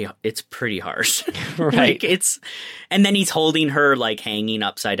pretty harsh. Right. Like and then he's holding her like hanging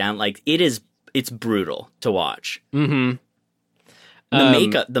upside down. Like it's brutal to watch. Mm-hmm.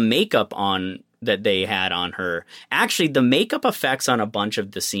 The makeup on that they had on her. Actually, the makeup effects on a bunch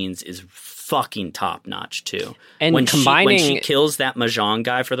of the scenes is fucking top notch too. And when she kills that Mahjong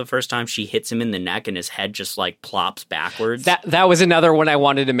guy for the first time, she hits him in the neck and his head just like plops backwards. That was another one I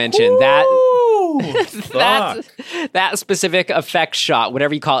wanted to mention. Ooh, that specific effect shot,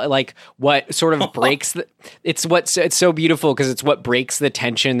 whatever you call it, like what sort of breaks it's so beautiful, because it's what breaks the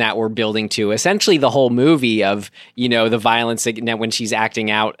tension that we're building to essentially the whole movie of, the violence when she's acting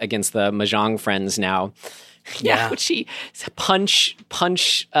out against the Mahjong friends now. Yeah, she punches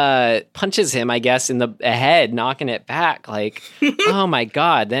him, I guess, in the head, knocking it back. Like, oh my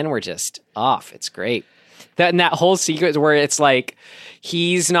God! Then we're just off. It's great. That whole sequence where it's like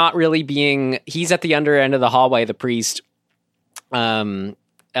he's not really he's at the under end of the hallway. The priest, I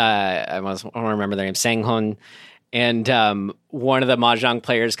don't remember their name, Sang-hun. And one of the Mahjong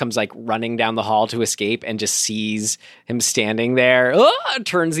players comes like running down the hall to escape and just sees him standing there,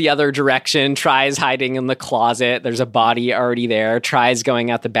 turns the other direction, tries hiding in the closet. There's a body already there, tries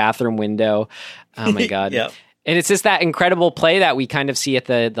going out the bathroom window. Oh my God. Yep. And it's just that incredible play that we kind of see at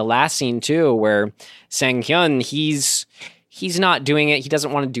the last scene too, where Sang-hyun, he's not doing it. He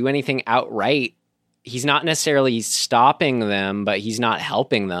doesn't want to do anything outright. He's not necessarily stopping them, but he's not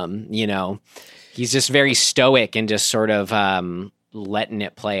helping them, He's just very stoic and just sort of letting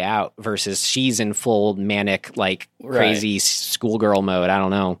it play out, versus she's in full manic, like crazy schoolgirl mode. I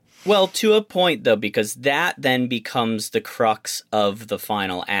don't know. Well, to a point, though, because that then becomes the crux of the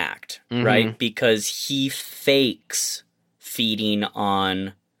final act, right? Because he fakes feeding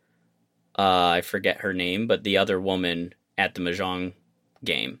on, I forget her name, but the other woman at the Mahjong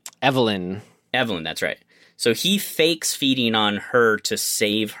game. Evelyn, that's right. So he fakes feeding on her to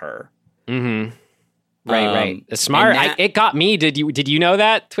save her. Mm-hmm. Right. Smart. It got me. Did you know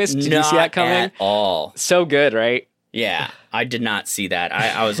that twist? Did you see that coming? Not at all. So good, right? Yeah, I did not see that.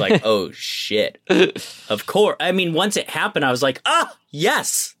 I was like, oh shit. Of course. I mean, once it happened, I was like,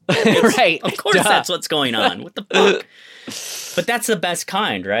 yes. Right. Of course that's what's going on. What the fuck? But that's the best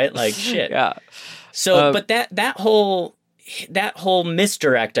kind, right? Like shit. Yeah. So, but that whole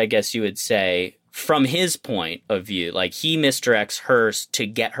misdirect, I guess you would say, from his point of view, like he misdirects her to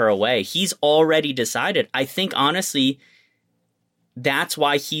get her away. He's already decided. I think honestly, that's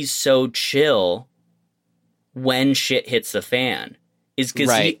why he's so chill when shit hits the fan, is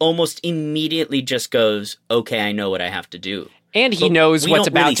because he almost immediately just goes, okay, I know what I have to do. And he knows what's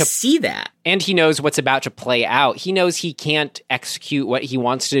about to see that. And he knows what's about to play out. He knows he can't execute what he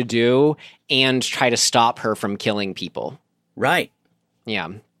wants to do and try to stop her from killing people. Right. Yeah.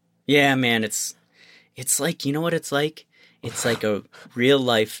 Yeah, man, it's like, you know what it's like? It's like a real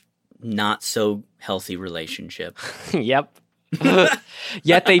life, not so healthy relationship. Yep.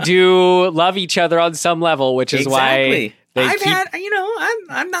 Yet they do love each other on some level, which is why they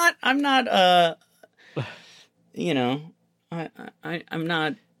I'm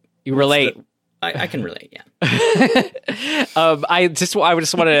not. You relate. I can relate. Yeah. I just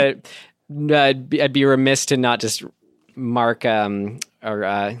want to. I'd be remiss to not just mark down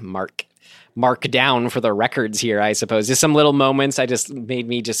for the records here, I suppose. Just some little moments I just made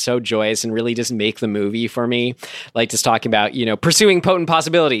me just so joyous and really just make the movie for me. Like just talking about, pursuing potent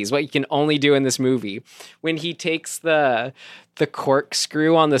possibilities, what you can only do in this movie. When he takes the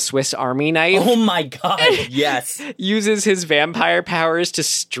corkscrew on the Swiss Army knife. Oh my God, yes. Uses his vampire powers to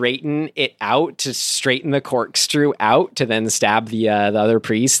straighten it out, to straighten the corkscrew out, to then stab the other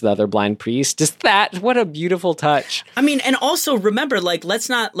priest, the other blind priest. Just that, what a beautiful touch. I mean, and also remember, like, let's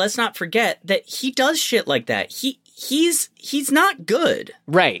not forget that he does shit like that. He's not good.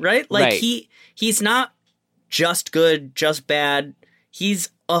 Right. Like right. He's not just good, just bad. He's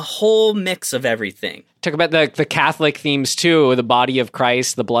a whole mix of everything. Talk about the Catholic themes too, the body of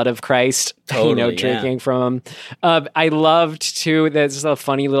Christ, the blood of Christ, totally, drinking from him. I loved too, there's a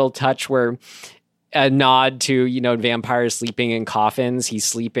funny little touch where a nod to, vampires sleeping in coffins. He's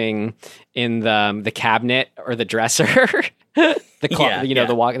sleeping in the cabinet or the dresser,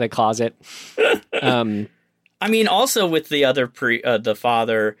 the closet. I mean, also with the other the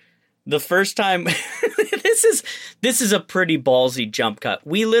father, the first time this is a pretty ballsy jump cut.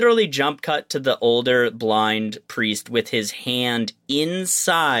 We literally jump cut to the older blind priest with his hand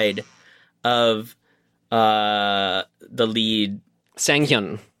inside of the lead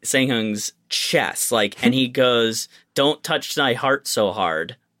Sang-hyun's chest, and he goes, "Don't touch my heart so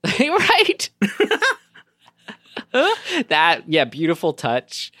hard." Right. That beautiful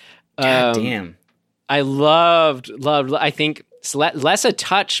touch. God damn. I loved. I think it's less a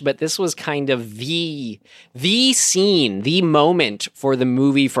touch, but this was kind of the scene, the moment for the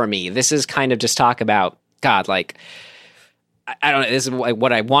movie for me. This is kind of just talk about God, like I don't know. This is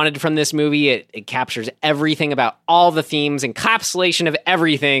what I wanted from this movie. It captures everything about all the themes, encapsulation of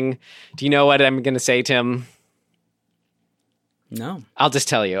everything. Do you know what I'm going to say, Tim? No. I'll just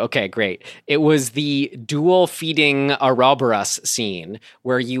tell you. Okay, great. It was the dual feeding Ouroboros scene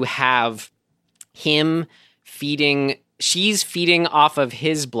where you have him feeding. She's feeding off of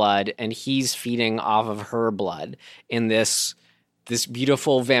his blood and he's feeding off of her blood in this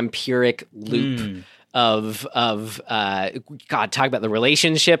beautiful vampiric loop of God, talk about the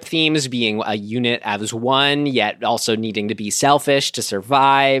relationship themes, being a unit as one, yet also needing to be selfish to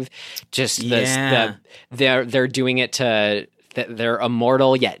survive. Just they're doing it to they're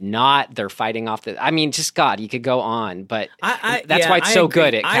immortal yet not. They're fighting off just God, you could go on, but that's why it's so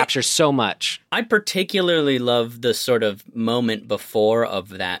good. It captures so much. I particularly love the sort of moment before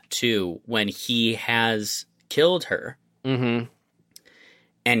of that too, when he has killed her. Mm-hmm.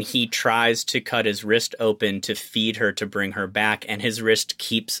 And he tries to cut his wrist open to feed her to bring her back, and his wrist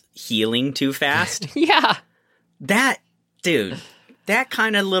keeps healing too fast. Yeah. That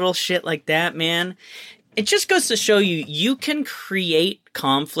kind of little shit like that, man. It just goes to show you can create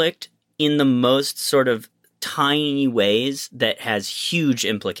conflict in the most sort of tiny ways that has huge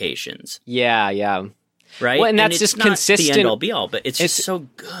implications. Yeah. Right? Well, and that's just not consistent. The end all be all, but it's just so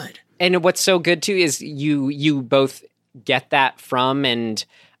good. And what's so good too is you both get that from, and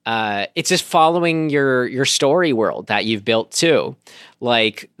it's just following your story world that you've built too.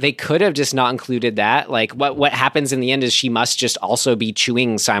 Like they could have just not included that. Like what happens in the end is she must just also be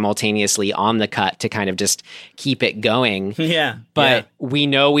chewing simultaneously on the cut to kind of just keep it going. Yeah. But we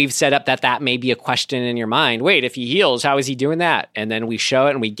know we've set up that may be a question in your mind. Wait, if he heals, how is he doing that? And then we show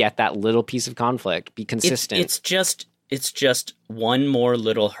it and we get that little piece of conflict. Be consistent. It's just one more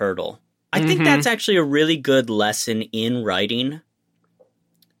little hurdle. I think that's actually a really good lesson in writing.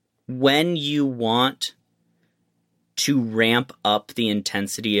 When you want to ramp up the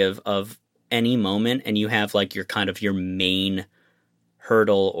intensity of any moment and you have like your kind of your main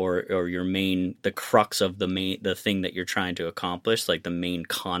hurdle or your main, the crux of the thing that you're trying to accomplish, like the main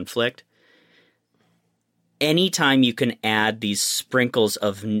conflict, anytime you can add these sprinkles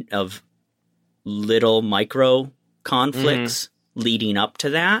of little micro conflicts leading up to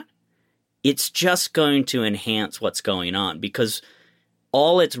that, it's just going to enhance what's going on, because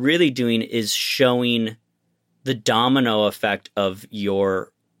all it's really doing is showing the domino effect of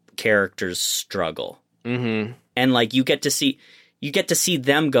your character's struggle. Mm-hmm. And like you get to see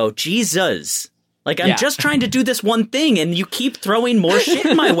them go, Jesus, like I'm just trying to do this one thing and you keep throwing more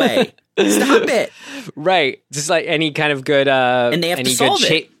shit my way. Stop it. Right. Just like any kind of good and they have to solve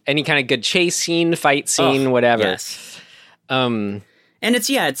it. Any kind of good chase scene, fight scene, whatever. Yes. And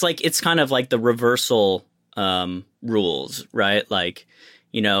it's kind of like the reversal rules, right? Like,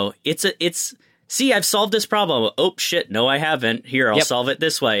 you know, see, I've solved this problem. Oh, shit, no, I haven't. Here, I'll solve it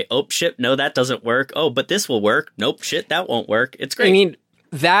this way. Oh, shit, no, that doesn't work. Oh, but this will work. Nope, shit, that won't work. It's great. I mean,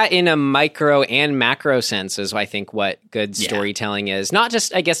 that in a micro and macro sense is, I think, what good storytelling is. Not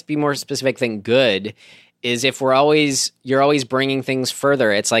just, I guess, be more specific than good, is if you're always bringing things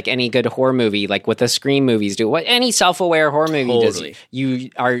further. It's like any good horror movie, like what the Scream movies do, what any self-aware horror movie does.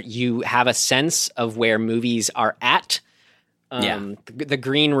 You have a sense of where movies are at. The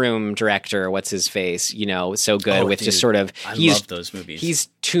Green Room director, what's his face? You know, so good with just sort of. I love those movies. He's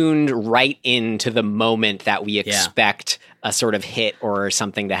tuned right into the moment that we expect a sort of hit or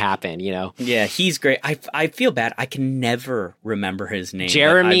something to happen. You know, yeah, he's great. I feel bad. I can never remember his name.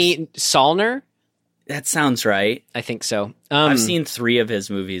 Jeremy Saulnier. That sounds right. I think so. I've seen 3 of his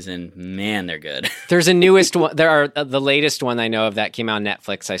movies, and man, they're good. There's a newest one. There are the latest one I know of that came out on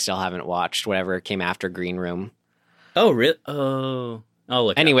Netflix. I still haven't watched. Whatever came after Green Room. Oh, really? Oh,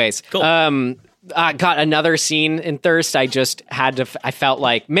 look. Anyways, cool. I got another scene in Thirst. I felt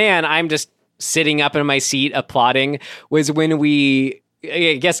like, man, I'm just sitting up in my seat applauding. Was when we,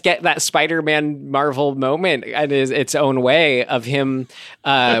 I guess, get that Spider-Man Marvel moment in its own way of him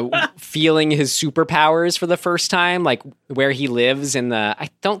feeling his superpowers for the first time, like where he lives in the. I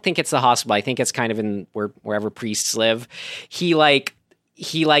don't think it's the hospital. I think it's kind of in wherever priests live. He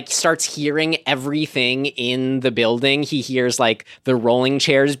starts hearing everything in the building. He hears like the rolling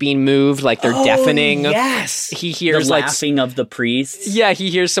chairs being moved, like they're deafening. Yes. He hears the laughing of the priests. Yeah, he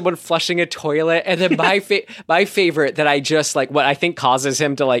hears someone flushing a toilet. And then my favorite that I just like, what I think causes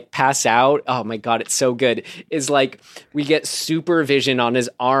him to like pass out. Oh my God, it's so good. Is like we get supervision on his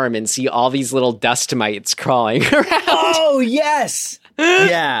arm and see all these little dust mites crawling around. Oh yes.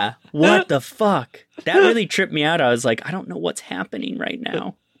 Yeah. What the fuck? That really tripped me out. I was like, I don't know what's happening right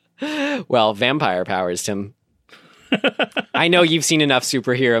now. Well, vampire powers, Tim. I know you've seen enough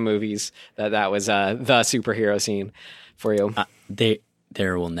superhero movies that was the superhero scene for you.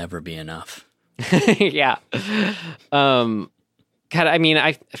 There will never be enough. Yeah. God, I mean,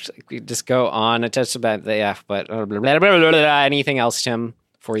 I just go on. It's just about but blah, blah, blah, blah, blah. Anything else, Tim,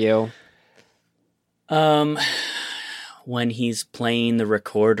 for you? When he's playing the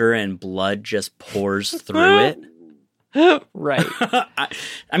recorder and blood just pours through it. Right.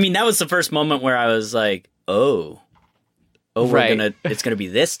 I mean, that was the first moment where I was like, it's gonna be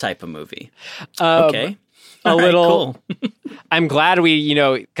this type of movie. Okay. A little cool. I'm glad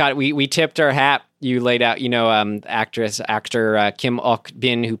we tipped our hat. You laid out, actor Kim Ok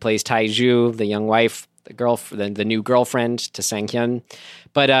Bin, who plays Taiju, the young wife, the new girlfriend to Sang Hyun.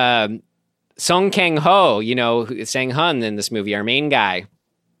 But Song Kang-ho, Sang Hun in this movie, our main guy.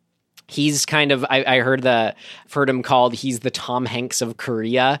 He's kind of, I heard him called, he's the Tom Hanks of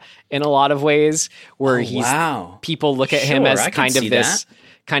Korea in a lot of ways, where people look at him as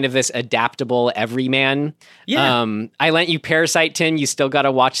kind of this adaptable everyman. Yeah. I lent you Parasite, Tin. You still got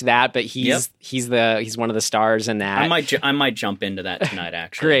to watch that, but he's one of the stars in that. I might jump into that tonight.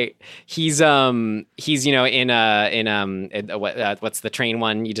 Actually, great. He's in what's the train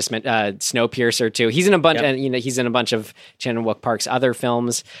one you just meant? Snowpiercer too. He's in a bunch. He's in a bunch of Chan Wook Park's other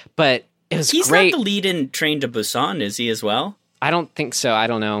films, but it was he's great. Not the lead in Train to Busan, is he as well? I don't think so. I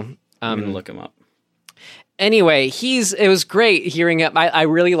don't know. I'm gonna look him up. Anyway, it was great hearing it. I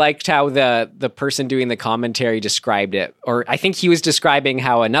really liked how the person doing the commentary described it, or I think he was describing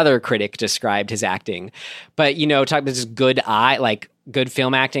how another critic described his acting. But, talking about this good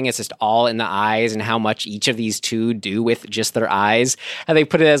film acting, it's just all in the eyes and how much each of these two do with just their eyes. And they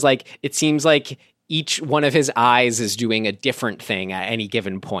put it as it seems like each one of his eyes is doing a different thing at any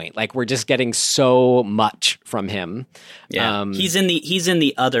given point. Like we're just getting so much from him. Yeah, he's in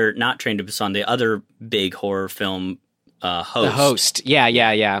the other, not Train to Busan, the other big horror film, Host. The Host,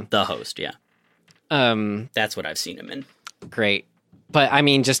 yeah. The Host, yeah. That's what I've seen him in. Great, but I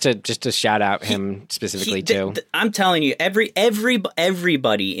mean, just to shout out him specifically too. I'm telling you,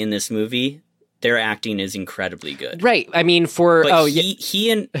 everybody in this movie, their acting is incredibly good. Right. I mean, the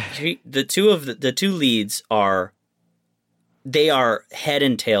two leads are head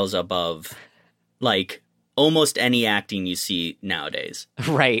and tails above almost any acting you see nowadays.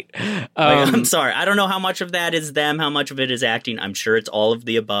 Right. I'm sorry. I don't know how much of that is them, how much of it is acting. I'm sure it's all of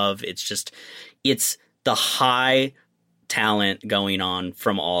the above. It's the high talent going on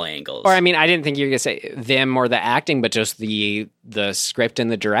from all angles. Or I mean, I didn't think you were going to say them or the acting, but just the script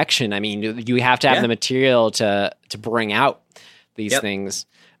and the direction. I mean, you have to have the material to bring out these things.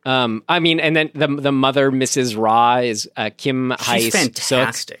 I mean, and then the mother, Mrs. Ra, is Kim Hae-suk. She's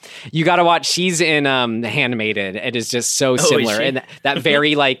fantastic. You got to watch. She's in Handmaiden. It is just so similar, and that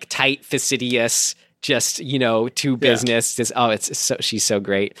very tight, fastidious, just to business. She's so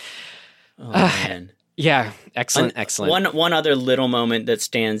great. Oh man. Yeah, excellent. One other little moment that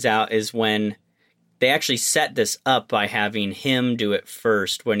stands out is when they actually set this up by having him do it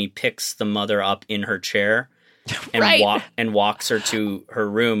first, when he picks the mother up in her chair and walks her to her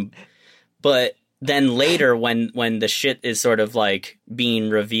room. But then later, when the shit is sort of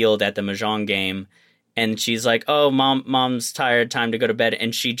being revealed at the mahjong game, and she's like, "Oh, mom's tired, time to go to bed,"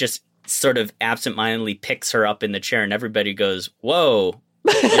 and she just sort of absentmindedly picks her up in the chair, and everybody goes, "Whoa."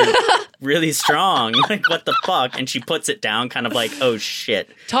 Really strong. What the fuck? And she puts it down kind of oh shit.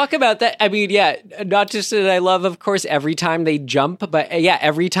 Talk about that. I mean, yeah, not just that I love, of course, every time they jump, but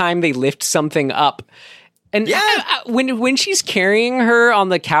every time they lift something up. And when she's carrying her on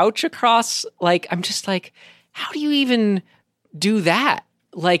the couch across, I'm just how do you even do that?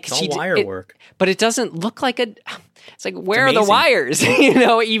 It's all wire work. But it doesn't look like a... It's where are the wires?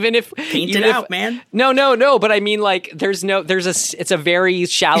 Even if paint it out, man. No. But I mean, it's a very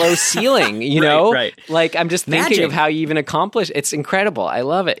shallow ceiling, Right. I'm just thinking of how you even accomplish. It's incredible. I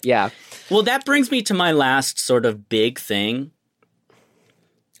love it. Yeah. Well, that brings me to my last sort of big thing.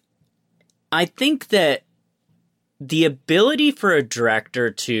 I think that the ability for a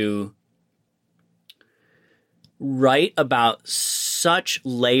director to write about such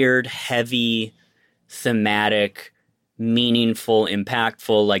layered, heavy, thematic, meaningful,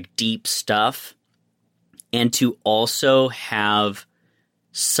 impactful, deep stuff, and to also have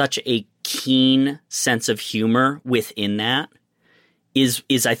such a keen sense of humor within that is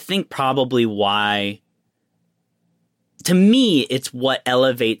I think probably why, to me, it's what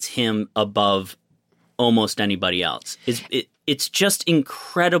elevates him above almost anybody else. It's just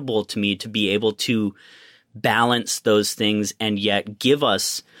incredible to me to be able to balance those things and yet give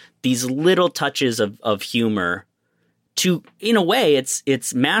us these little touches of humor to, in a way,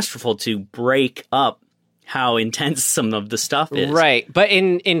 it's masterful to break up how intense some of the stuff is. Right. But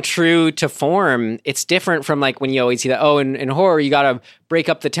in true to form, it's different from when you always see that, in horror, you got to break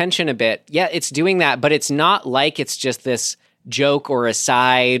up the tension a bit. Yeah, it's doing that, but it's not it's just this joke or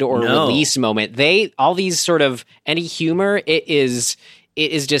aside or release moment. All these sort of, any humor, it is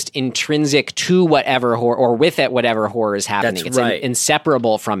just intrinsic to whatever horror, or with it, whatever horror is happening. That's it's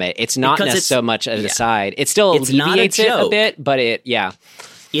inseparable from it. It's not so much an aside. It still alleviates it a bit, but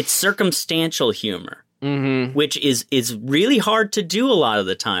it's circumstantial humor, which is really hard to do a lot of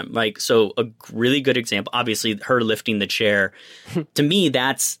the time. So a really good example, obviously, her lifting the chair. To me,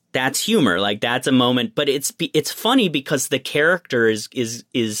 that's humor. That's a moment, but it's funny because the character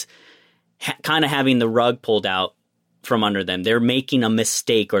is kind of having the rug pulled out from under them. They're making a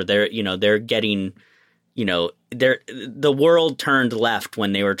mistake, or they're getting, the world turned left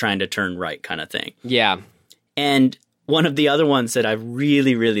when they were trying to turn right, kind of thing. Yeah. And one of the other ones that I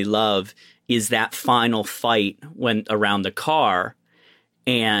really, really love is that final fight when around the car,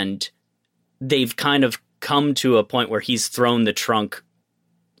 and they've kind of come to a point where he's thrown the trunk,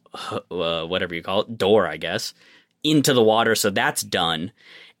 whatever you call it, door, I guess, into the water. So that's done.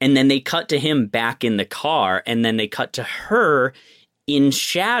 And then they cut to him back in the car, and then they cut to her in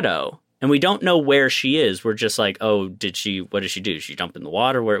shadow And we don't know where she is. We're just like, oh, what did she do? Did she jump in the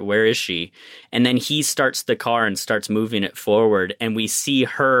water? Where is she? And then he starts the car and starts moving it forward. And we see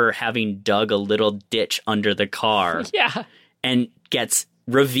her having dug a little ditch under the car. Yeah. And gets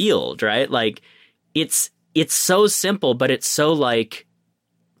revealed, right? Like, it's so simple, but it's so like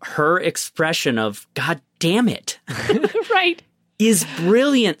her expression of, God damn it. Right. Is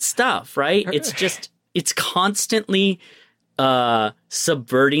brilliant stuff, right? It's constantly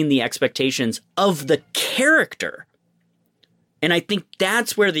subverting the expectations of the character. And I think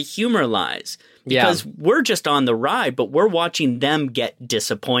that's where the humor lies. Because we're just on the ride, but we're watching them get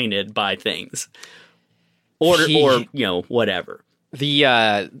disappointed by things. Or whatever.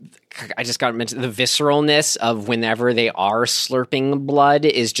 I just got to mention the visceralness of whenever they are slurping blood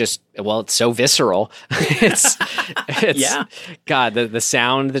is just, well, it's so visceral. it's yeah. God, the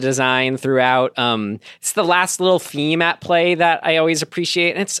sound, the design throughout. It's the last little theme at play that I always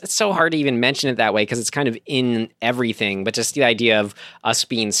appreciate. And it's so hard to even mention it that way because it's kind of in everything, but just the idea of us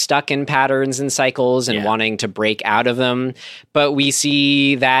being stuck in patterns and cycles and wanting to break out of them. But we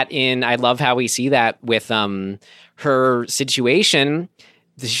see that I love how we see that with her situation.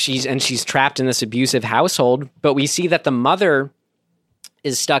 She's trapped in this abusive household, but we see that the mother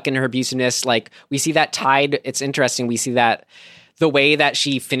is stuck in her abusiveness. Like, we see that tied. It's interesting. We see that the way that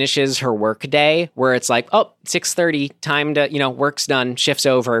she finishes her work day, where it's like, oh, 6:30, time to, work's done, shift's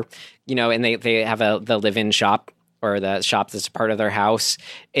over, and they have the live-in shop or the shop that's part of their house.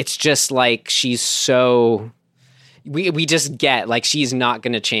 It's just like, she's so... We just get, like, she's not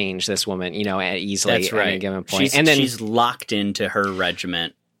going to change, this woman, easily. That's right. At a given point. She's locked into her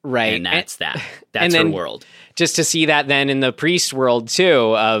regiment. Right. And that's that. That's her world. Just to see that then in the priest world,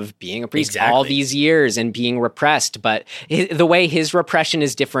 too, of being a priest all these years and being repressed. But the way his repression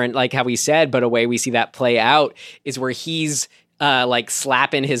is different, like how we said, but a way we see that play out is where he's like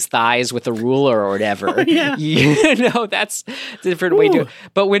slapping his thighs with a ruler or whatever. Oh, yeah. That's a different way to.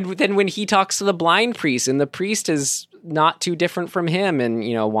 But when he talks to the blind priest, and the priest is not too different from him, and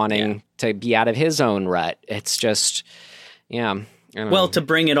wanting to be out of his own rut, it's just, Well, to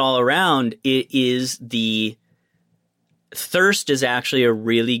bring it all around, it is Thirst is actually a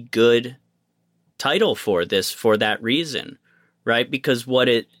really good title for this for that reason, right? Because what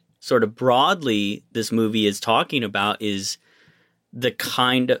it sort of broadly this movie is talking about is the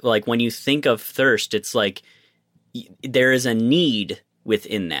kind of, like, when you think of thirst, it's like there is a need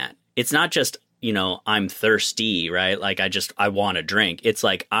within that. It's not just, I'm thirsty, right? Like, I want to drink. It's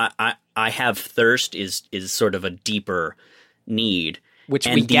like I have thirst is sort of a deeper need. Which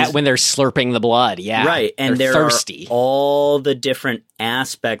we get when they're slurping the blood, yeah. Right, and they're thirsty. Are all the different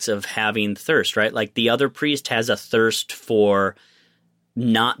aspects of having thirst, right? Like, the other priest has a thirst for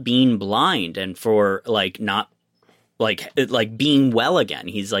not being blind and for, like, not... Like being well again.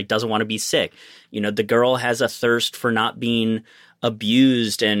 He's like, doesn't want to be sick. The girl has a thirst for not being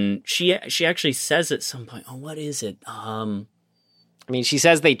abused, and she actually says at some point, oh, what is it? She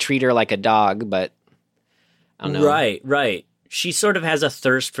says they treat her like a dog, but I don't know. Right. She sort of has a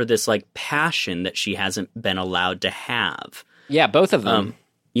thirst for this, like, passion that she hasn't been allowed to have. Yeah, both of them.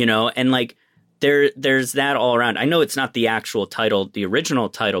 And like there's that all around. I know it's not the actual title, the original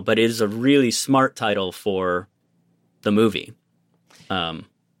title, but it is a really smart title for the movie.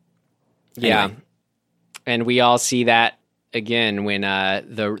 Yeah. And we all see that again when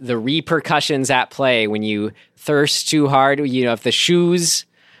the repercussions at play when you thirst too hard. If the shoes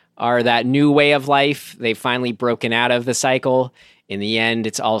are that new way of life, they've finally broken out of the cycle. In the end,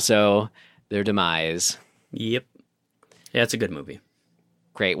 it's also their demise. Yep. Yeah, it's a good movie.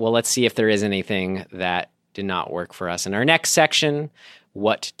 Great. Well, let's see if there is anything that did not work for us in our next section.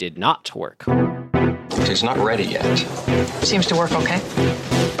 What did not work? It's not ready yet. Seems to work okay.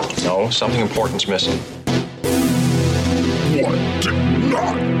 No, something important's missing. What did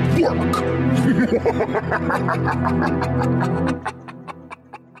not work?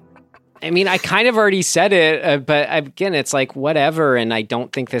 I kind of already said it, but again, it's like, whatever, and I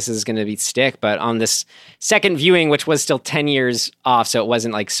don't think this is going to stick. But on this second viewing, which was still 10 years off, so it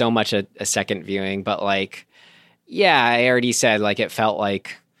wasn't like so much a second viewing, but like, yeah, I already said, like, it felt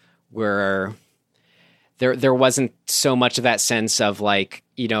like there wasn't so much of that sense of, like,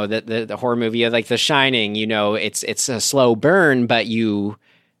 the horror movie of, like, The Shining, it's a slow burn, but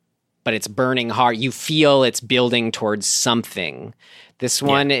it's burning hard. You feel it's building towards something. This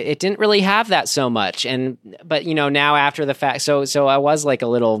one, it didn't really have that so much. But now after the fact, so I was like a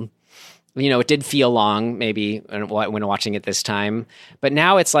little, it did feel long maybe when watching it this time. But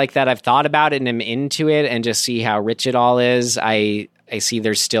now it's like that I've thought about it and I'm into it and just see how rich it all is. I see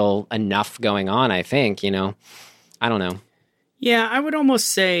there's still enough going on, I think, I don't know. Yeah, I would almost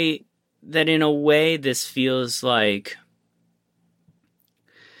say that in a way this feels like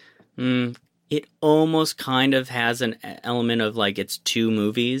it almost kind of has an element of like it's two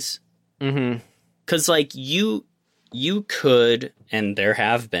movies. Mm-hmm. Because like you could, and there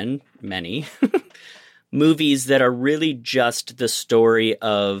have been many movies that are really just the story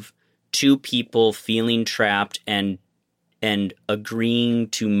of two people feeling trapped and agreeing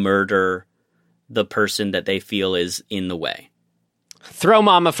to murder the person that they feel is in the way. Throw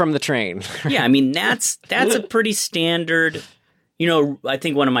mama from the train. Yeah, I mean, that's a pretty standard, you know, I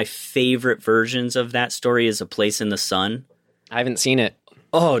think one of my favorite versions of that story is A Place in the Sun. I haven't seen it.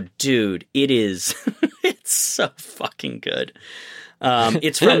 Oh, dude, it is. It's so fucking good.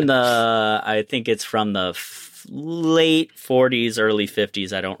 It's from I think it's from the late 40s, early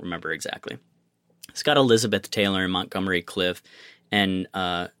 50s. I don't remember exactly. It's got Elizabeth Taylor and Montgomery Clift, and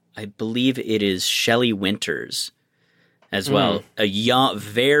I believe it is Shelley Winters as well. A young,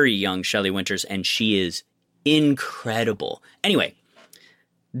 very young Shelley Winters, and she is incredible. Anyway,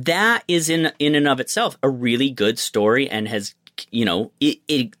 that is in and of itself a really good story, and has, you know,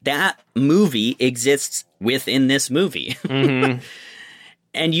 that movie exists within this movie. Mm-hmm.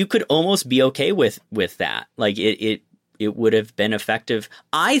 And you could almost be okay with that. Like it would have been effective.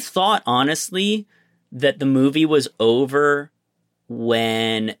 I thought honestly that the movie was over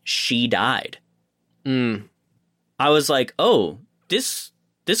when she died. I was like, oh, this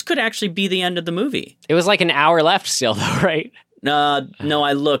could actually be the end of the movie. It was like an hour left still, though, right? No,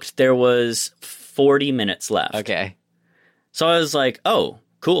 I looked. There was 40 minutes left. Okay. So I was like, oh,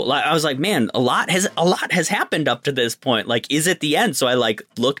 cool. I was like, man, a lot has happened up to this point. Like, is it the end? So I like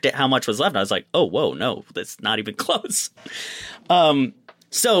looked at how much was left. I was like, oh, whoa, no, that's not even close.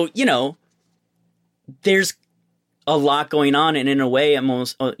 So, you know, there's a lot going on, and in a way,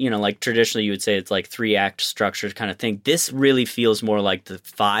 almost, you know, like traditionally you would say it's like 3-act structure kind of thing. This really feels more like the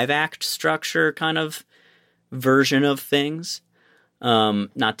 5-act structure kind of version of things.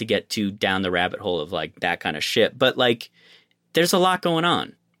 Not to get too down the rabbit hole of like that kind of shit, but like there's a lot going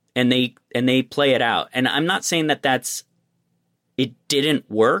on, and they play it out. And I'm not saying that it didn't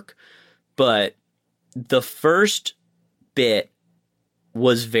work, but the first bit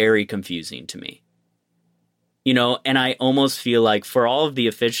was very confusing to me. You know, and I almost feel like for all of the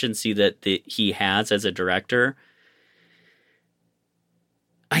efficiency that he has as a director,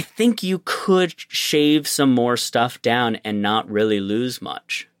 I think you could shave some more stuff down and not really lose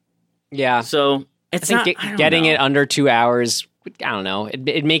much. Yeah. So it's I think getting it under 2 hours, I don't know,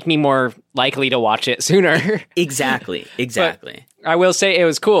 it'd make me more likely to watch it sooner. Exactly. But I will say it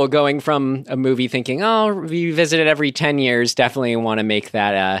was cool going from a movie thinking, oh, revisit it every 10 years. Definitely want to make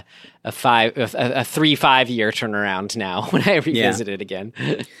that a 3-5 year turnaround now when I revisit it again.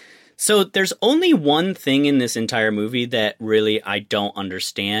 So there's only one thing in this entire movie that really I don't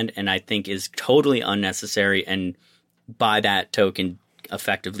understand, and I think is totally unnecessary, and by that token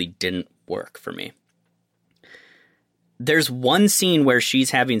effectively didn't work for me. There's one scene where she's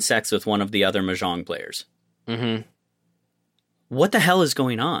having sex with one of the other Mahjong players. Mm-hmm. What the hell is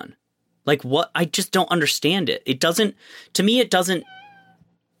going on? Like, what? I just don't understand it. It doesn't, to me, it doesn't.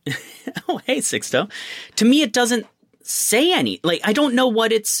 Oh, hey, Sixto. To me, it doesn't say any. Like, I don't know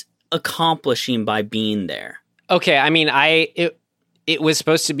what it's accomplishing by being there. Okay, I mean, it was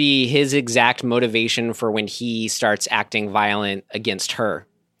supposed to be his exact motivation for when he starts acting violent against her.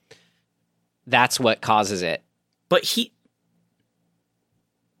 That's what causes it. But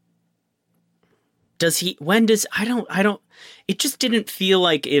I don't, it just didn't feel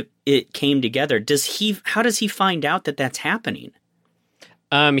like it came together. How does he find out that that's happening?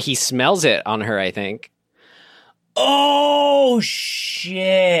 He smells it on her, I think. Oh,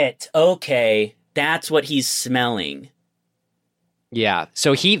 shit. Okay. That's what he's smelling. Yeah.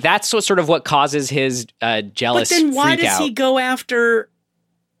 So that's sort of what causes his jealous freak out. But then why does he go after...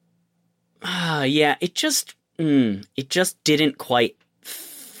 yeah, it just didn't quite...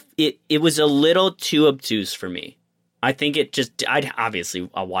 It was a little too obtuse for me. I think it just...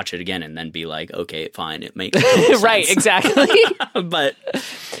 I'll watch it again and then be like, okay, fine, it makes sense. Right, exactly. But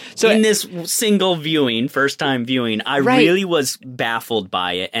so in this single viewing, first time viewing, I really was baffled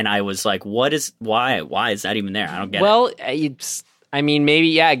by it, and I was like, why is that even there? I don't get it. Well, I mean, maybe,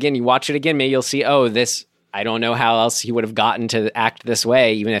 yeah, again, you watch it again, maybe you'll see, I don't know how else he would have gotten to act this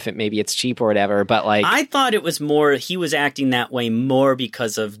way, even if maybe it's cheap or whatever, but like... I thought it was more, he was acting that way more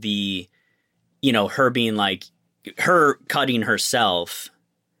because of the, you know, her being like, her cutting herself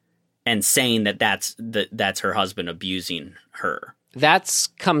and saying that's her husband abusing her. That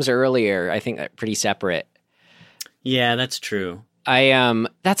comes earlier, I think, pretty separate. Yeah, that's true. I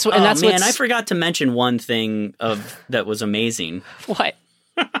I forgot to mention one thing that was amazing. What?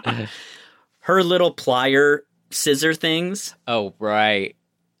 Her little plier scissor things. Oh, right.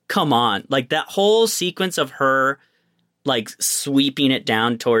 Come on. Like that whole sequence of her like sweeping it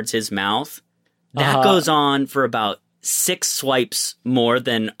down towards his mouth. That goes on for about 6 swipes more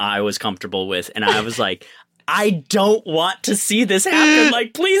than I was comfortable with. And I was like, I don't want to see this happen.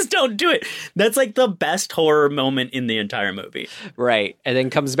 Like, please don't do it. That's like the best horror moment in the entire movie. Right. And then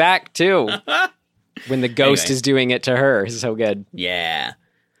comes back too when the ghost is doing it to her. So good. Yeah.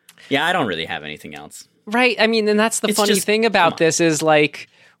 Yeah, I don't really have anything else. Right. I mean, and that's the funny thing about this is like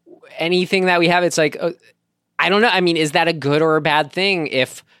anything that we have, it's like, I don't know. I mean, is that a good or a bad thing?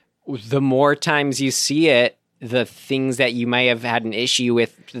 If the more times you see it, the things that you may have had an issue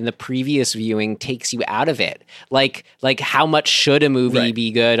with in the previous viewing takes you out of it. Like how much should a movie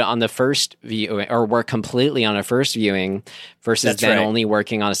be good on the first view or work completely on a first viewing versus only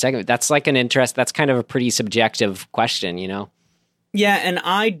working on a second? That's like that's kind of a pretty subjective question, you know? Yeah, and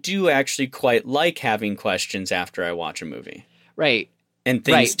I do actually quite like having questions after I watch a movie. Right. And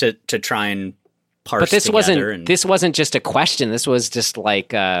things to try and parse. But this wasn't just a question. This was just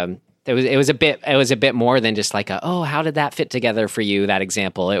like it was a bit more than just like how did that fit together for you, that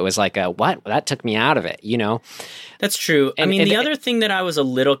example. It was like what? That took me out of it, you know? That's true. I mean, the other thing that I was a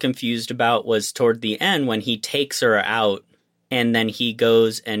little confused about was toward the end when he takes her out and then he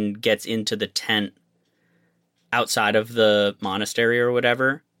goes and gets into the tent outside of the monastery or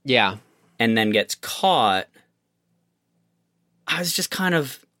whatever. Yeah. And then gets caught. I was just I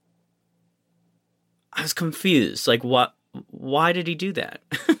was confused. Like, why did he do that?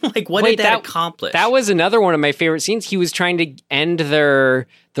 Like, what did that accomplish? That was another one of my favorite scenes. He was trying to end their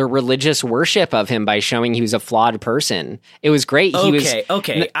religious worship of him by showing he was a flawed person. It was great. Okay.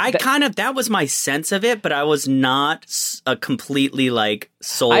 That was my sense of it, but I was not completely like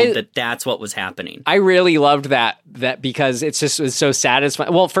sold that that's what was happening. I really loved that because it was so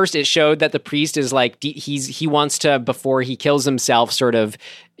satisfying. Well, first it showed that the priest is like, he wants to, before he kills himself, sort of,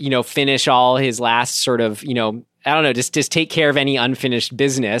 you know, finish all his last sort of, you know, I don't know, just take care of any unfinished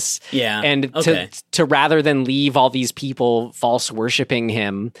business. Yeah. And to rather than leave all these people false worshiping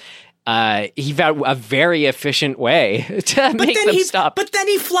him, he found a very efficient way to make them stop. But then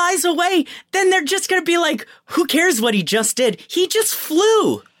he flies away. Then they're just going to be like, who cares what he just did? He just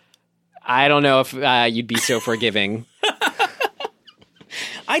flew. I don't know if you'd be so forgiving.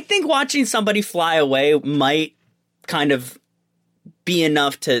 I think watching somebody fly away might kind of be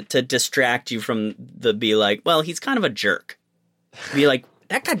enough to distract you from be like, well, he's kind of a jerk. Be like,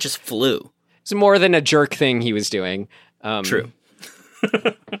 that guy just flew. It's more than a jerk thing he was doing. True.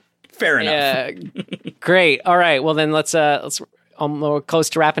 Fair enough. Great. All right. Well, then let's we're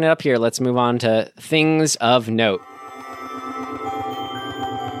close to wrapping it up here. Let's move on to things of note.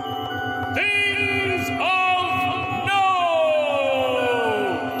 Things of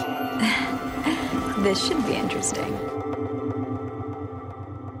note. This should be interesting.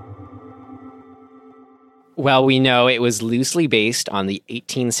 Well, we know it was loosely based on the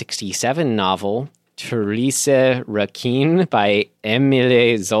 1867 novel Thérèse Raquin by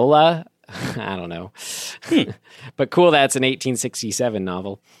Émile Zola. I don't know. But cool, that's an 1867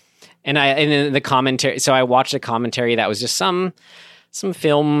 novel. And in the commentary, so I watched a commentary that was just some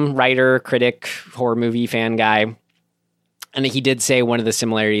film writer, critic, horror movie fan guy. And he did say one of the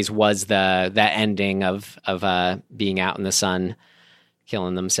similarities was that ending of being out in the sun,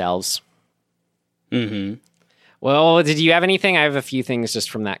 killing themselves. Mm-hmm. Well, did you have anything? I have a few things just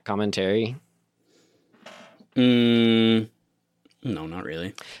from that commentary. No, not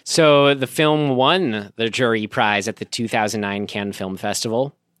really. So the film won the jury prize at the 2009 Cannes Film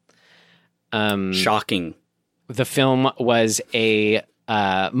Festival. Shocking. The film was a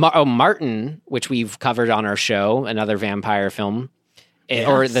Martin, which we've covered on our show, another vampire film,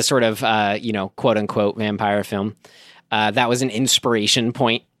 or the sort of quote unquote vampire film. That was an inspiration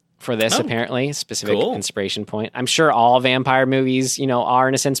point for this, apparently, specific inspiration point. I'm sure all vampire movies, are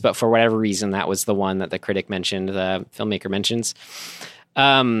in a sense, but for whatever reason, that was the one that the critic mentioned, the filmmaker mentions.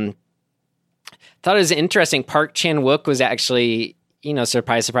 Thought it was interesting. Park Chan-wook was actually,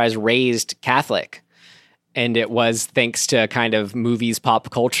 surprise, surprise, raised Catholic. And it was thanks to kind of movies,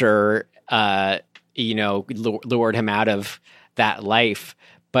 pop culture, lured him out of that life.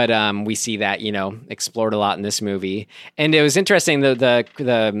 But we see that, explored a lot in this movie. And it was interesting,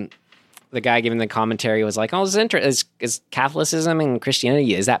 the guy giving the commentary was like, is Catholicism and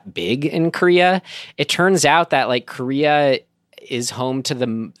Christianity, is that big in Korea? It turns out that, Korea is home to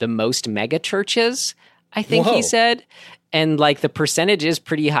the most mega churches, I think he said. And, the percentage is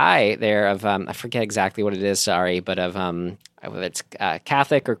pretty high there of, I forget exactly what it is, sorry, but of, whether it's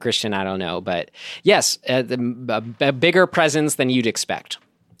Catholic or Christian, I don't know. But, yes, a bigger presence than you'd expect.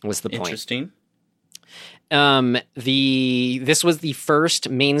 was the point. Interesting. This was the first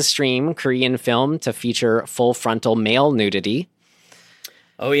mainstream Korean film to feature full frontal male nudity.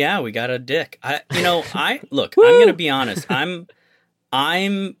 Oh yeah, we got a dick. Look, I'm going to be honest. I'm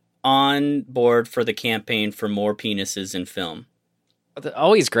on board for the campaign for more penises in film.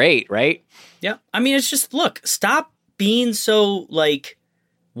 Always great, right? Yeah. I mean, it's just, look, stop being so, like,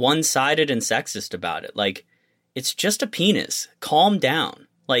 one-sided and sexist about it. Like, it's just a penis. Calm down.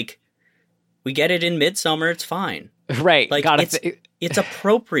 Like, we get it in Midsummer, it's fine. Right. Like, it's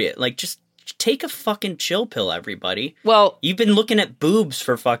appropriate. Like, just take a fucking chill pill, everybody. Well, you've been looking at boobs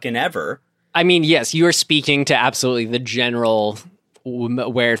for fucking ever. I mean, yes, you are speaking to absolutely the general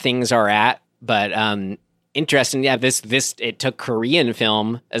where things are at, but interesting. Yeah, this it took Korean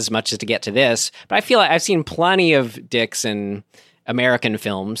film as much as to get to this, but I feel like I've seen plenty of dicks in American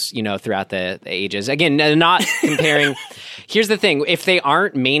films, throughout the ages. Again, not comparing. Here's the thing: if they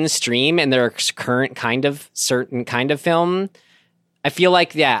aren't mainstream and they're current certain kind of film, I feel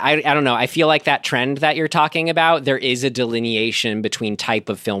like, I don't know. I feel like that trend that you're talking about, there is a delineation between type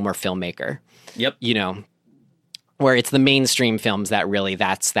of film or filmmaker. Yep. Where it's the mainstream films that really,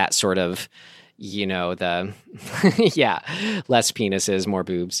 that's that sort of, the, less penises, more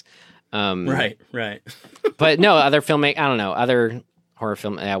boobs. Right. But no, other other horror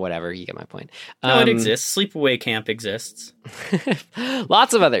film, whatever, you get my point. No, it exists. Sleepaway Camp exists.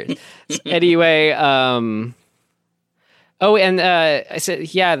 Lots of others. Anyway, I said,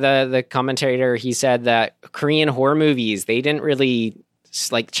 the commentator, he said that Korean horror movies, they didn't really,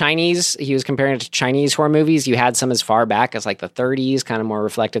 like Chinese, he was comparing it to Chinese horror movies. You had some as far back as like the 30s, kind of more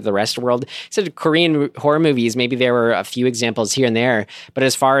reflective of the rest of the world. He said Korean horror movies, maybe there were a few examples here and there, but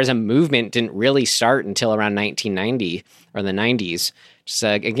as far as a movement, didn't really start until around 1990 or the 90s. Just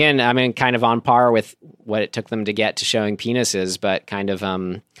again, I mean, kind of on par with what it took them to get to showing penises, but kind of,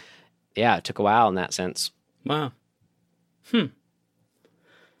 it took a while in that sense. Wow.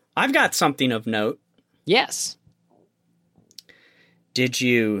 I've got something of note. Yes. Did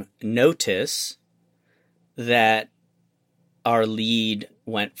you notice that our lead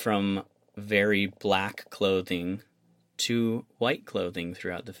went from very black clothing to white clothing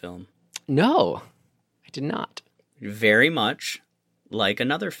throughout the film? No, I did not. Very much like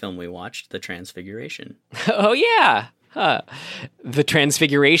another film we watched, The Transfiguration. Oh, yeah. The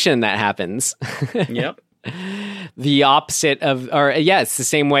Transfiguration that happens. Yep. The opposite of, it's the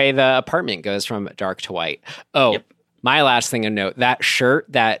same way the apartment goes from dark to white. Oh, yep. My last thing to note, that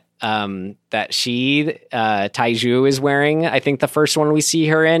shirt that she, Taiju, is wearing, I think the first one we see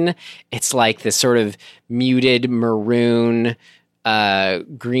her in, it's like this sort of muted maroon,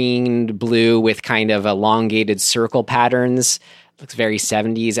 green, blue with kind of elongated circle patterns. Looks very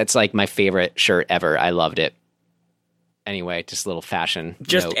 70s. That's like my favorite shirt ever. I loved it. Anyway, just a little fashion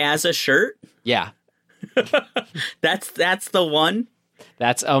Just note. As a shirt? Yeah. That's the one?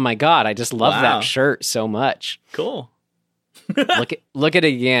 Oh my God, I just love that shirt so much. Cool. Look at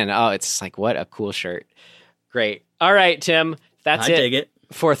it again. Oh, it's like, what a cool shirt. Great. All right, Tim, that's it. I dig it.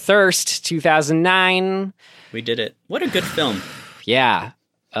 For Thirst 2009. We did it. What a good film. Yeah.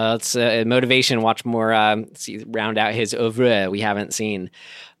 It's a motivation. Watch more, round out his oeuvre we haven't seen.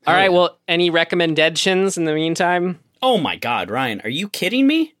 All right, well, any recommendations in the meantime? Oh my God, Ryan, are you kidding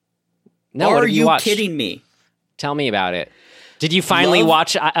me? No, or are you kidding me? Tell me about it. Did you finally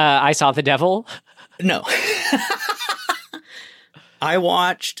watch I Saw the Devil? No. I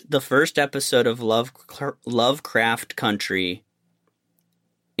watched the first episode of Lovecraft Country,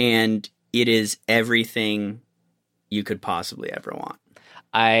 and it is everything you could possibly ever want.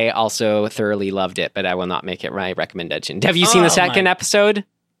 I also thoroughly loved it, but I will not make it my recommendation. Have you seen the second episode?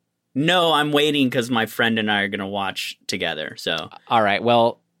 No, I'm waiting because my friend and I are going to watch together. So, all right.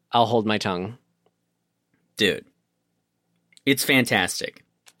 Well, I'll hold my tongue. Dude, it's fantastic.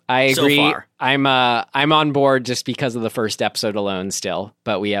 I agree. So far. I'm on board just because of the first episode alone still,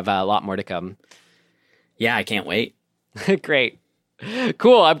 but we have a lot more to come. Yeah, I can't wait. Great.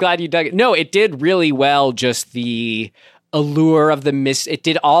 Cool. I'm glad you dug it. No, it did really well. Just the allure of it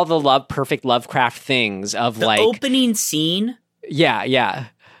did all the perfect Lovecraft things of the opening scene. Yeah.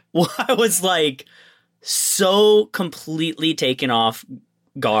 Well, I was like so completely taken off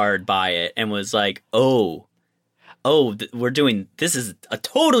guard by it and was like, we're doing, this is a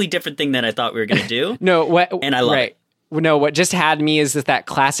totally different thing than I thought we were going to do. And I love it. No, what just had me is that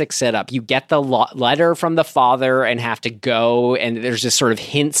classic setup. You get the letter from the father and have to go, and there's just sort of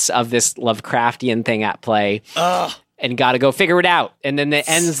hints of this Lovecraftian thing at play. And got to go figure it out. And then the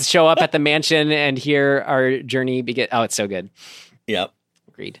ends show up at the mansion, and here our journey begins. Oh, it's so good. Yep.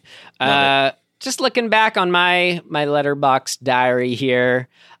 Agreed. Just looking back on my Letterboxd diary here,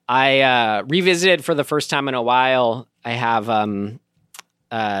 I revisited for the first time in a while. I have The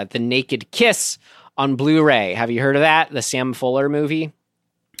Naked Kiss on Blu-ray. Have you heard of that? The Sam Fuller movie?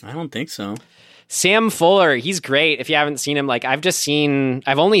 I don't think so. Sam Fuller, he's great. If you haven't seen him, like I've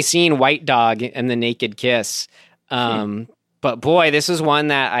only seen White Dog and The Naked Kiss. But boy, this is one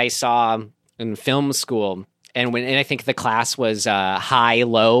that I saw in film school. And I think the class was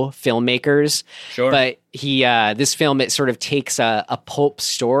high-low filmmakers. Sure. But this film, it sort of takes a pulp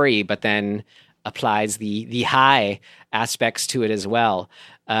story, but then applies the high aspects to it as well.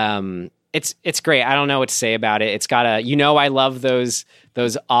 It's great. I don't know what to say about it. It's got I love those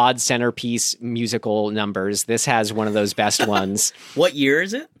odd centerpiece musical numbers. This has one of those best ones. What year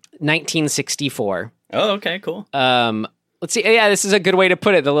is it? 1964. Oh, okay, cool. Let's see. Yeah, this is a good way to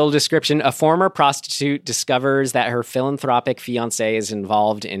put it. The little description. A former prostitute discovers that her philanthropic fiancé is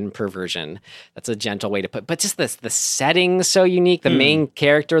involved in perversion. That's a gentle way to put it. But just the setting's so unique. The main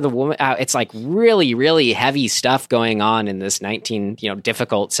character, the woman, it's like really, really heavy stuff going on in this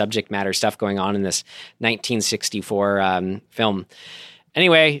difficult subject matter stuff going on in this 1964 film.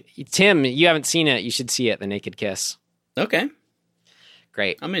 Anyway, Tim, you haven't seen it. You should see it, The Naked Kiss. Okay.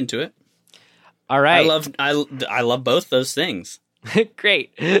 Great. I'm into it. All right. I love both those things.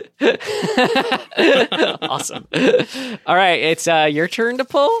 Great. Awesome. All right. It's your turn to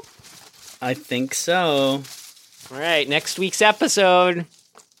pull? I think so. All right. Next week's episode.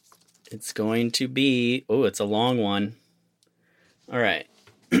 It's going to be... Oh, it's a long one. All right.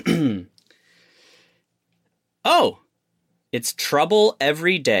 Oh! It's Trouble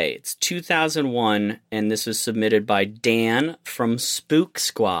Every Day. It's 2001, and this was submitted by Dan from Spook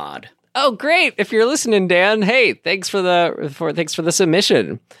Squad. Oh, great! If you're listening, Dan, hey, thanks for the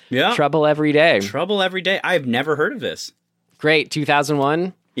submission. Yeah, Trouble Every Day. Trouble Every Day. I've never heard of this. Great,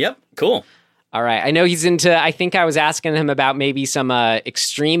 2001. Yep, cool. All right, I know he's into. I think I was asking him about maybe some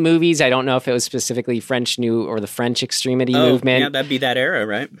extreme movies. I don't know if it was specifically French New or the French extremity movement. Yeah, that'd be that era,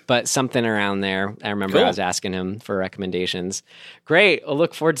 right? But something around there. I remember I was asking him for recommendations. Great, I'll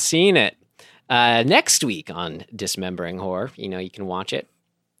look forward to seeing it next week on Dismembering Horror. You can watch it.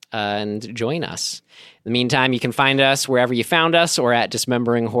 And join us. In the meantime, you can find us wherever you found us or at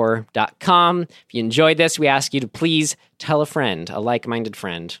dismemberinghorror.com. If you enjoyed this, we ask you to please tell a friend, a like-minded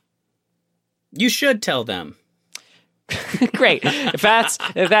friend. You should tell them. Great.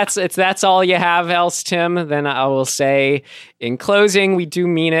 If that's all you have else, Tim, then I will say in closing, we do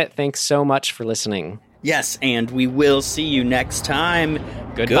mean it. Thanks so much for listening. Yes, and we will see you next time.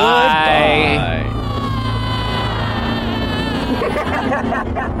 Goodbye. Goodbye.